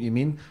don't know what you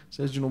mean. He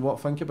says, you know what?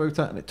 Think about it.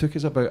 And it took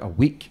us about a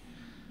week.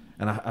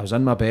 And I was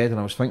in my bed and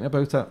I was thinking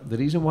about it. The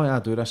reason why I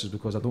do this is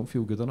because I don't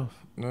feel good enough.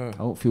 No. I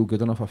don't feel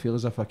good enough. I feel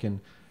as if I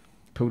can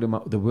pull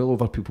the wool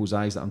over people's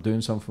eyes that I'm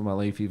doing something for my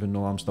life, even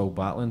though I'm still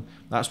battling.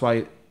 That's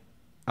why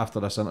after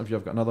this interview,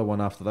 I've got another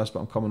one after this, but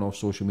I'm coming off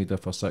social media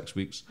for 6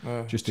 weeks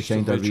just to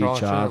kind of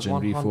recharge and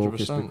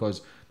refocus, 100%.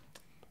 because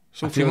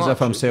So I feel as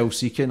if I'm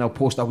self-seeking. I'll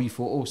post a wee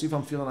photo, see if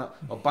I'm feeling it.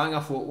 I'll bang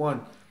a photo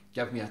on,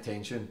 give me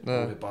attention,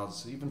 all the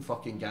buzz, even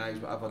fucking guys,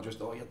 whatever,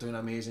 just, oh, you're doing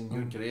amazing,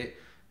 you're great,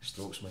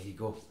 strokes my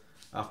ego.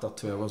 After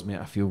 2 hours, mate,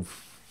 I feel,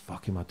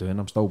 fuck am I doing?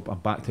 I'm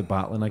back to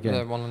battling again.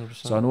 Yeah, 100%.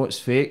 So I know it's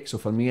fake, so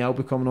for me, I'll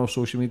be coming off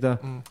social media.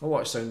 I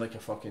want to sound like a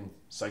fucking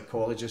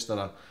psychologist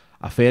or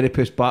a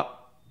therapist, but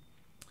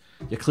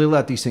you're clearly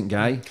a decent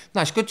guy.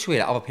 No, it's good to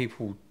hear that other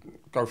people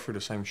go through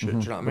the same shit. Do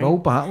you know what I mean? We're all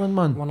battling,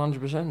 man.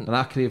 100%. And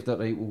I craved it,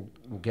 right,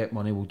 we'll get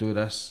money, we'll do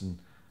this, and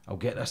I'll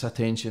get this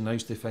attention. I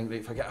used to think, right,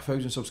 if I get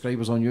 1,000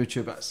 subscribers on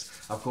YouTube,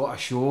 I've got a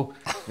show.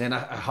 Then I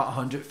hit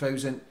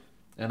 100,000.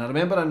 And I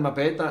remember in my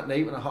bed that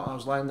night when I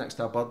was lying next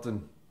to a bird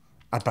and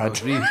I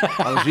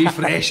was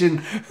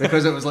refreshing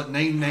because it was like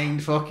 99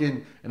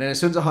 fucking. And then as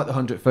soon as I hit the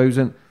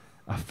 100,000,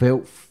 I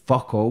felt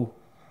fuck all.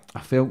 I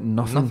felt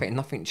nothing.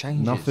 Nothing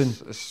changes. Nothing.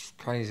 It's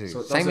crazy.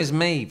 So same as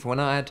me. When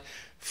I had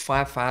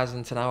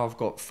 5,000 to now I've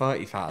got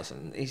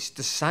 30,000. It's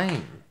the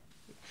same.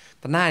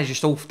 But now it's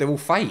just they're all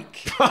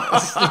fake.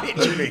 It's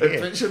literally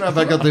it puts you in a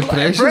bigger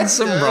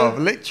depression. Bro,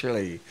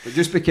 literally. But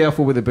just be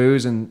careful with the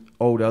booze and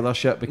all the other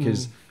shit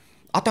because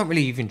I don't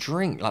really even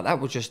drink. Like that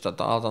was just I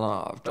don't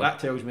know. But that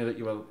tells me that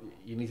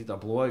you needed a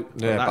blowout.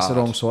 Yeah, that's bad. the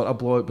wrong sort of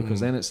blowout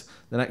because then it's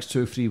the next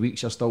 2 or 3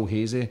 weeks you're still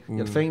hazy.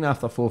 You're fine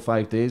after 4 or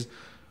 5 days.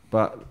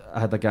 But I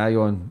had a guy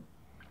on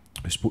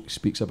who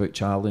speaks about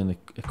Charlie and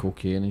the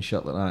cocaine and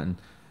shit like that, and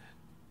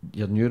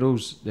your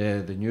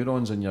the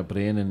neurons in your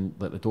brain and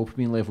like the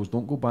dopamine levels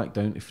don't go back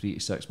down to 3 to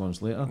 6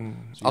 months later.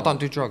 So I don't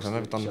do drugs. I've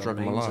never done a drug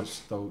in my life.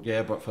 Still,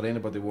 yeah, but for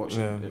anybody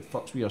watching, it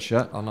fucks with your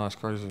shit. I know, it's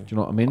crazy. Do you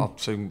know what I mean? I've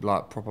seen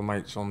like proper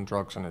mates on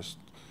drugs and it's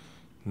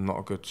not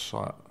a good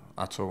sight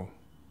at all.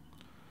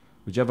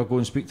 Would you ever go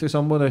and speak to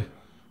somebody?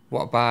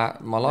 What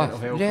about my life?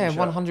 Yeah, and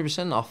shit?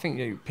 100%. I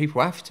think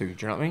people have to. Do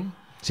you know what I mean?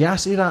 See, I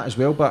say that as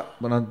well,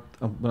 but when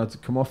I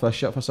come off this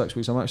shit for 6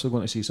 weeks, I'm actually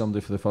going to see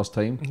somebody for the first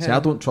time. Yeah. See, I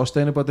don't trust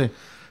anybody.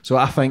 So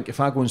I think if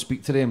I go and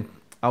speak to them,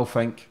 I'll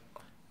think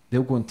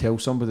they'll go and tell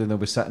somebody and they'll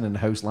be sitting in the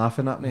house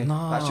laughing at me.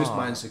 No. That's just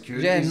my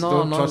insecurity. Yeah,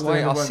 no way.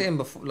 Anyone. I see him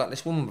before, like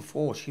this woman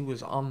before, she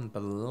was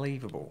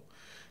unbelievable.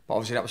 But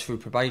obviously that was through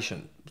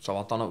probation. So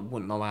I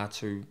wouldn't know how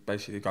to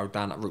basically go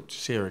down that route to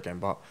see her again.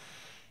 But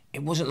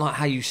it wasn't like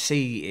how you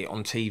see it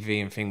on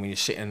TV and thing when you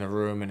sit in a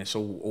room and it's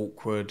all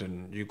awkward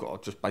and you've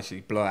got to just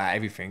basically blur out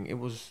everything. It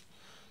was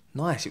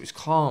nice. It was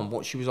calm.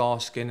 What she was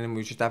asking and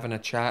we were just having a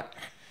chat.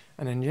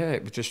 And then, yeah,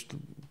 it was just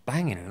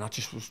banging. And I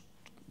just was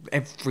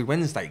every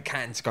Wednesday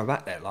canting to go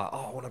back there. Like,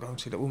 oh, I want to go and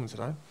see that woman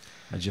today.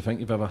 And do you think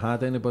you've ever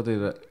had anybody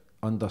that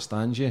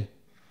understands you,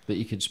 that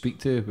you could speak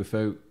to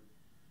without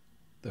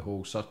the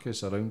whole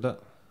circus around it?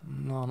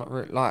 No, not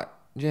really. Like,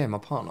 yeah, my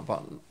partner,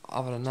 but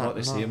other than that, not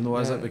the same though,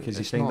 is it? Because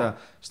you kind of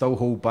still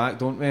hold back,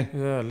 don't we?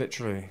 Yeah,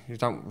 literally. You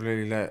don't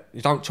really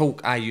you don't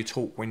talk how you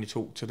talk when you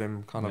talk to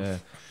them, kind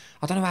of.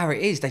 I don't know how it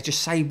is. They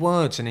just say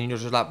words and then you're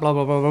just like blah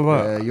blah blah blah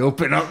blah. Yeah, you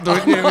open up,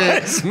 don't you,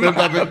 mate?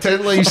 About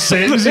 10 line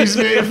sentences,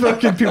 mate.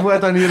 Fucking people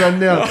had an ear in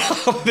there.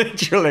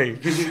 Literally.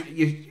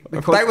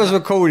 If that was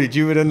recorded,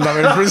 you would end up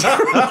in prison.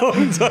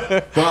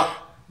 But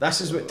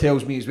this is what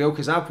tells me as well,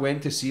 because I've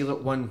went to see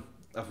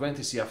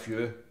a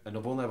few, and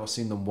I've only ever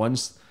seen them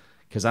once.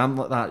 Because I'm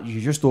like that, you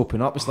just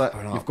open up. It's like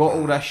you've got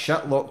all this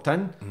shit locked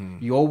in.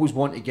 You always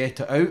want to get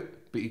it out,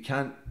 but you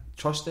can't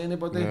trust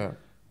anybody. Yeah.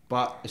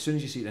 But as soon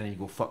as you see it, then you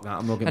go, fuck that,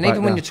 I'm not getting back. And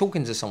even when you're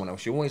talking to someone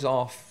else, you're always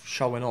half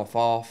showing off,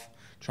 half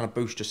trying to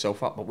boost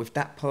yourself up. But with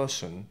that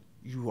person,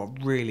 you are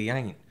really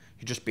ain't.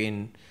 You're just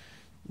being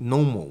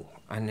normal.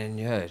 And then,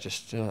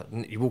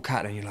 you walk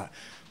out and you're like,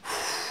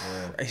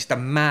 it's the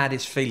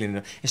maddest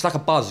feeling. It's like a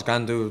buzz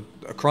going to do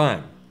a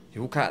crime.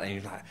 You walk out and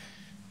you're like,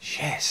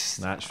 yes.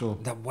 Natural.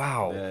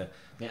 Wow. Yeah.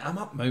 Mate, I'm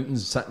up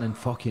mountains sitting in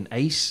fucking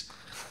ice.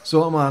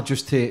 So am I,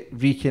 just to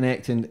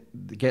reconnect and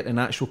get the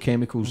natural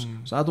chemicals.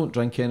 So I don't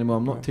drink anymore.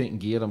 I'm not taking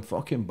gear. I'm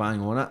fucking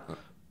bang on it.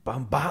 But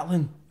I'm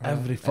battling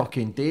every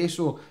fucking day.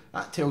 So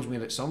that tells me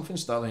that something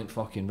still ain't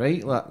fucking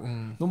right. Like,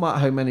 no matter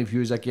how many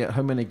views I get,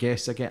 how many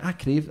guests I get, I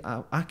crave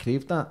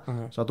that.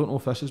 So I don't know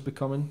if this is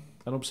becoming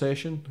an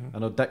obsession,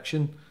 an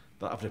addiction,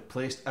 that I've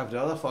replaced every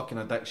other fucking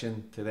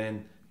addiction to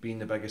then being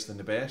the biggest and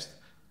the best.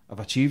 I've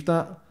achieved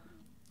that.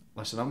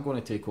 Listen, I'm going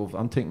to take over.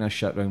 I'm taking this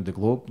shit around the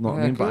globe. Know what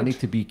I mean? But I need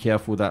to be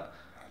careful that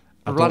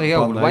I bloody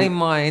hell, don't the way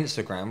my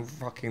Instagram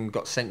fucking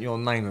got sent your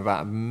name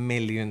about 1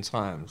 million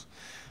times.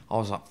 I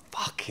was like,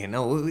 fucking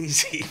hell, who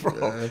is he,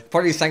 bro?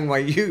 Probably the same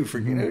way you,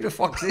 freaking, who the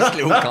fuck's this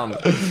little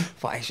cunt?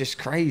 But it's just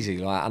crazy.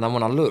 Like, and then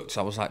when I looked,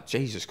 I was like,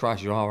 Jesus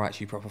Christ, you are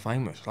actually proper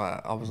famous.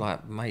 Like, I was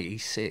like, mate,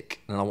 he's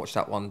sick. And then I watched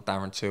that one,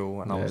 Darren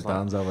Till, and I was like,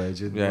 Dan's a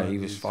legend. Yeah, man. he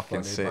was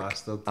fucking sick.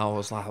 Bastard. I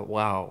was like,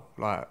 wow,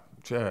 like,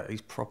 yeah,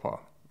 he's proper.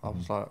 I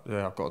was like,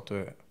 yeah, I've got to do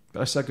it.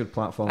 That's a good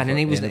platform. And then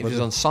it was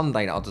on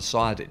Sunday that I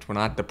decided, when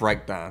I had the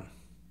breakdown,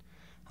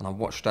 and I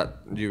watched that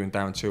you and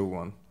Darren Till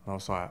one, and I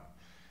was like,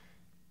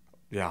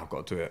 yeah, I've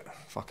got to do it.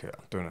 Fuck it,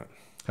 I'm doing it.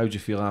 How do you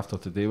feel after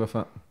today with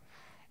it?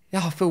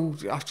 Yeah, I feel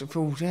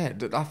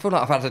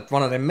like I've had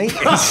one of them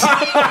meetings.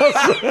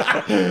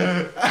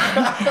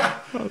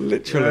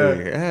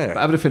 Literally, yeah. But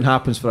everything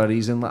happens for a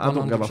reason. Like, I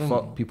don't give a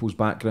fuck people's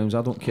backgrounds.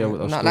 I don't care what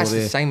their story is. That's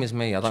the same as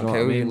me. I don't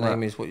care who your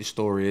name is, what your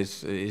story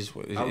is.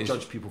 I'll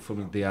judge people from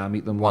the day I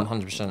meet them.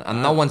 100%.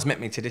 And no one's met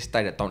me to this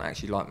day that don't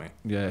actually like me.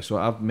 Yeah, so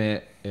I've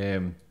met,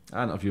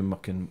 I interview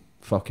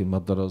fucking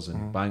murderers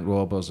and bank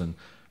robbers, and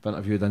I've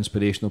interviewed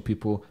inspirational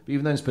people. But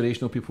even the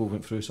inspirational people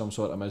went through some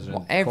sort of misery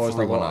and caused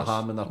a lot of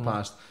harm in their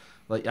past.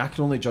 Like, I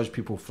can only judge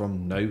people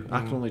from now.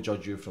 I can only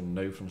judge you from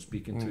now, from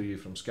speaking to you,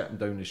 from skipping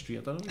down the street.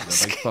 I don't know, you're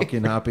a big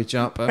fucking happy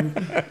chap,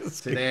 to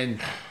then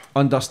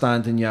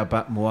understanding you a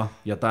bit more,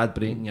 your dad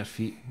breaking your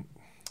feet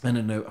in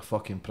and out of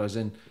fucking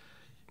prison.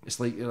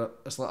 It's like a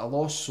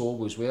lost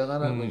soul as well,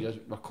 isn't it? Where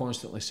we're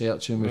constantly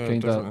searching, we're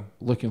kind of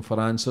looking for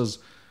answers,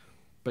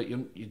 but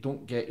you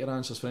don't get your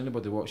answers. For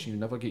anybody watching, you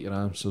never get your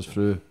answers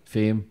through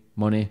fame,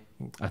 money,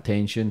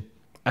 attention.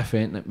 If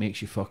anything, it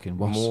makes you fucking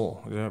worse. More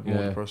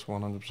depressed,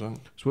 100%.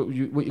 So what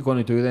you going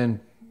to do then?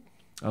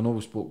 I know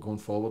we spoke going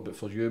forward, but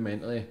for you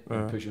mentally,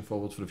 pushing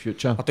forward for the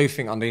future. I do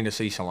think I need to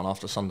see someone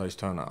after Sunday's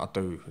tournament. I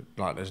do.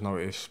 Like, there's no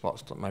ifs,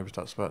 buts, maybe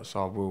that's better.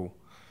 So I will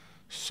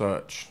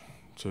search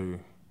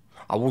to.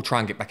 I will try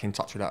and get back in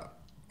touch with a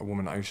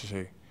woman that I used to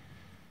see.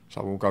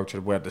 So I will go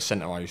to where the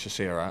centre I used to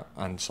see her at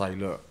and say,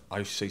 look, I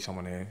used to see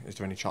someone here. Is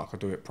there any chance I could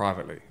do it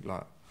privately?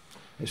 Like.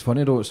 It's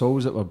funny though, it's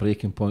always at our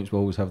breaking points we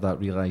always have that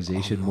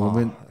realisation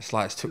moment. It's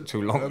like it took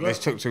too long, it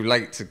took too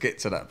late to get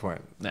to that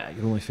point. Nah,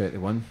 you're only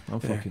 31, I'm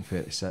fucking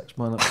 36,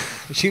 man.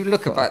 You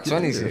look about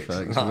 26,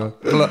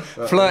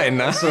 flirting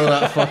now. So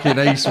that fucking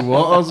ice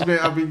waters,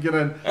 mate, I've been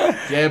getting.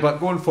 Yeah, but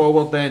going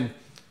forward then,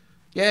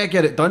 get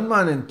it done,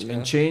 man,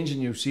 and change,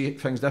 and you'll see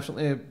things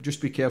differently.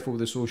 Just be careful with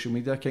the social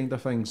media kind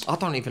of things. I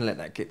don't even let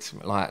that get to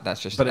me, like,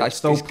 that's just... But it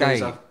still plays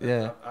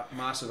a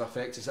massive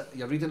effect.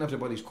 You're reading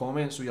everybody's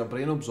comments, so your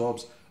brain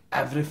absorbs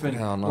everything,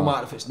 no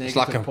matter if it's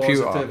negative, it's like a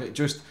computer. Positive. It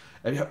just,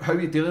 how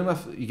are you dealing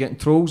with? You getting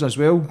trolls as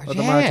well? I'd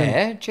imagine.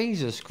 Yeah,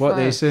 Jesus Christ. What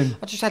are they saying?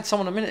 I just had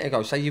someone a minute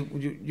ago say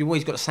you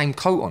always got the same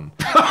coat on.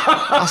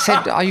 I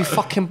said, are you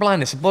fucking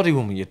blind? It's a body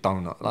woman, you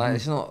donut. Like,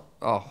 it's not.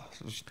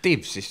 It's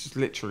divs. It's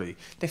literally,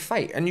 they're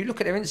fake. And you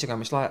look at their Instagram,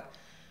 it's like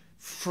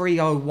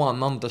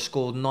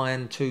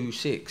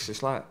 301_926.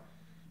 It's like.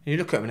 You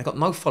look at them and they've got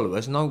no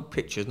followers, no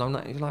pictures, no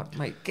nothing. You're like,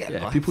 mate, get a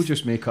life. People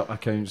just make up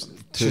accounts to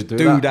just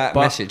do that but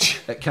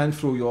message. It can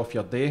throw you off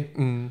your day.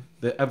 No,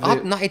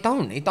 it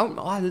don't.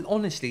 I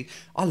honestly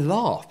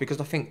laugh because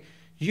I think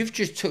you've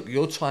just took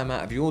your time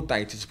out of your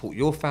day to support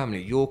your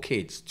family, your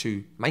kids,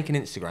 to make an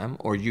Instagram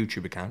or a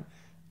YouTube account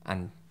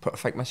and put a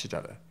fake message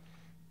out there.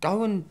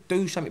 Go and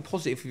do something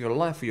positive for your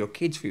life, for your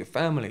kids, for your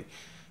family.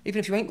 Even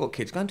if you ain't got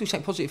kids, go and do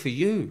something positive for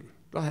you.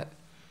 Like,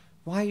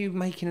 why are you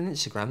making an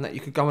Instagram that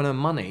you could go and earn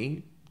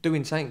money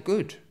doing something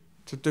good,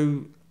 to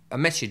do a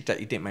message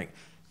that you didn't make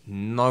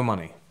no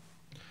money?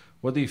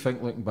 What do you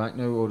think, looking back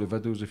now, all the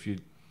videos, if you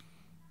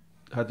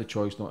had the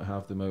choice not to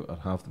have them out or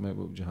have them out,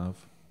 what would you have?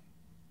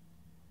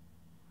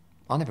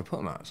 I never put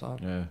them out, so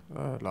yeah.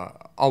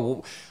 I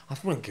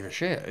wouldn't give a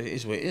shit. It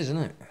is what it is,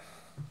 isn't it?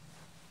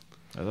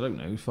 They're out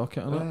now, fuck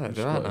it, innit?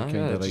 They're out now, kind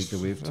of ride the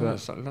wave to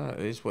it.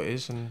 It is what it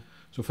is. And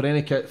so for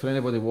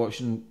anybody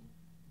watching,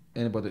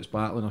 anybody that's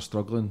battling or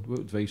struggling, what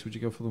advice would you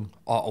give for them?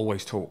 I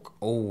always talk,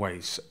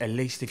 always. At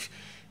least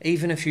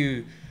even if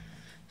you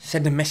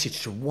send a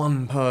message to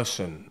one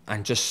person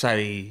and just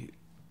say,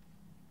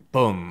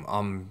 boom,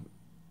 I'm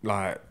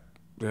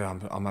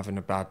having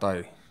a bad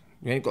day.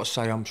 You ain't got to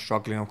say I'm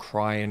struggling, I'm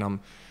crying,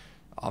 I'm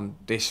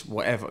this,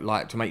 whatever,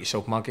 like, to make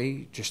yourself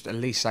muggy. Just at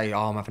least say,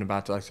 I'm having a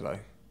bad day today.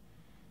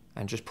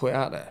 And just put it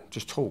out there.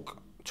 Just talk.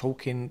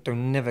 Talking,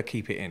 don't never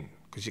keep it in.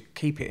 Because you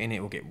keep it in, it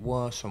will get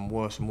worse and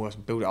worse and worse,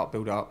 and build it up,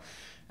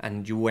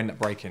 and you will end up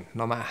breaking,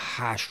 no matter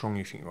how strong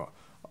you think you are.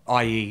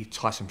 I.e.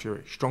 Tyson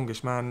Fury,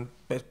 strongest man,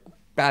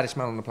 baddest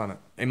man on the planet.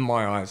 In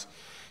my eyes,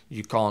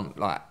 you can't,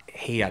 like,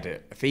 he had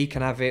it. If he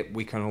can have it,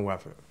 we can all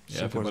have it.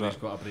 Yeah, everybody's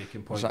got a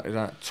breaking point. Exactly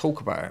that.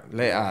 Talk about it.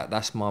 Let it out.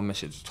 That's my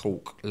message.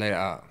 Talk. Let it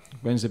out.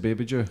 When's the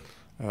baby due?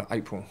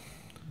 April.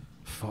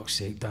 Fuck's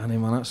sake, Danny,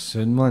 man, that's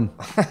soon, man.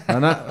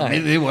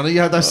 They want you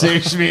had a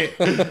sesh, mate.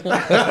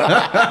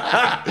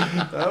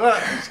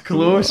 It's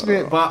close,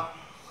 mate. But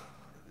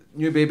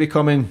new baby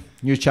coming,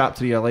 new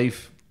chapter of your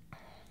life.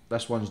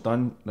 This one's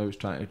done. Now it's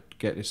trying to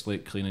get the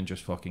slate clean and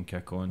just fucking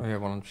kick on. Oh, yeah,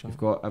 100%. You've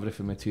got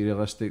everything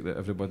materialistic that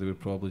everybody would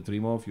probably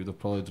dream of. You'd have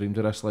probably dreamed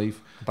of this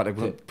life. But they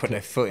would put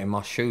their foot in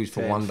my shoes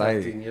for 1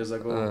 day. 15 years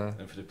ago.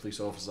 And for the police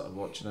officers that are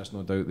watching this,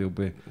 no doubt they'll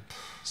be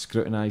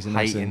scrutinising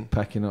this and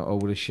picking up all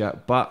the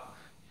shit. But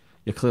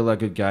you're clearly a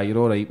good guy. You're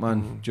all right,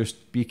 man.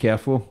 Just be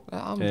careful.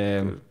 I'll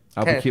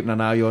be keeping an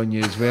eye on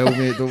you as well,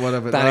 mate. Don't worry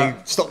about Danny,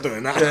 that. stop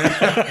doing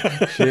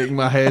that. Shaking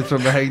my head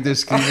from behind the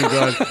screen and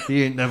going,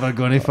 he ain't never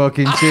going to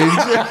fucking change.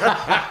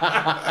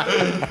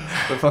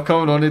 But for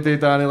coming on today,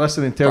 Danny,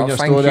 listen and telling your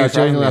story, I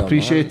genuinely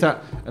appreciate it.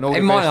 And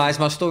in my eyes,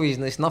 my story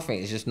isn't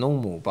nothing. It's just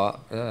normal,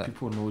 but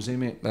people nosy,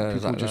 mate.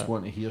 People just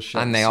want to hear shit.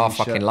 And they are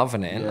fucking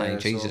loving it, ain't they?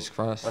 Jesus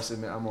Christ.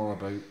 Listen, mate, I'm all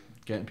about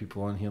getting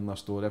people on, hearing their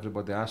story.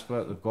 Everybody asked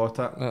for it, they've got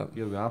it.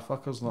 Here we are,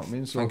 fuckers, not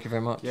mean. So thank you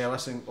very much. Yeah,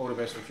 listen, all the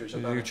best for the future.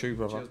 You too,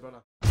 brother. Cheers,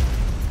 brother.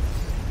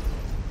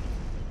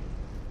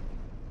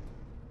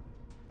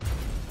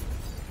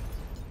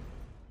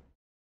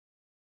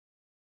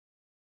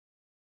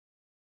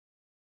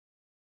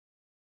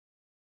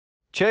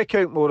 Check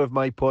out more of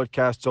my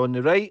podcasts on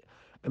the right,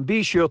 and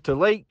be sure to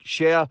like,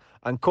 share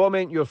and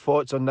comment your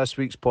thoughts on this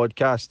week's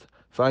podcast.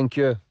 Thank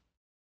you.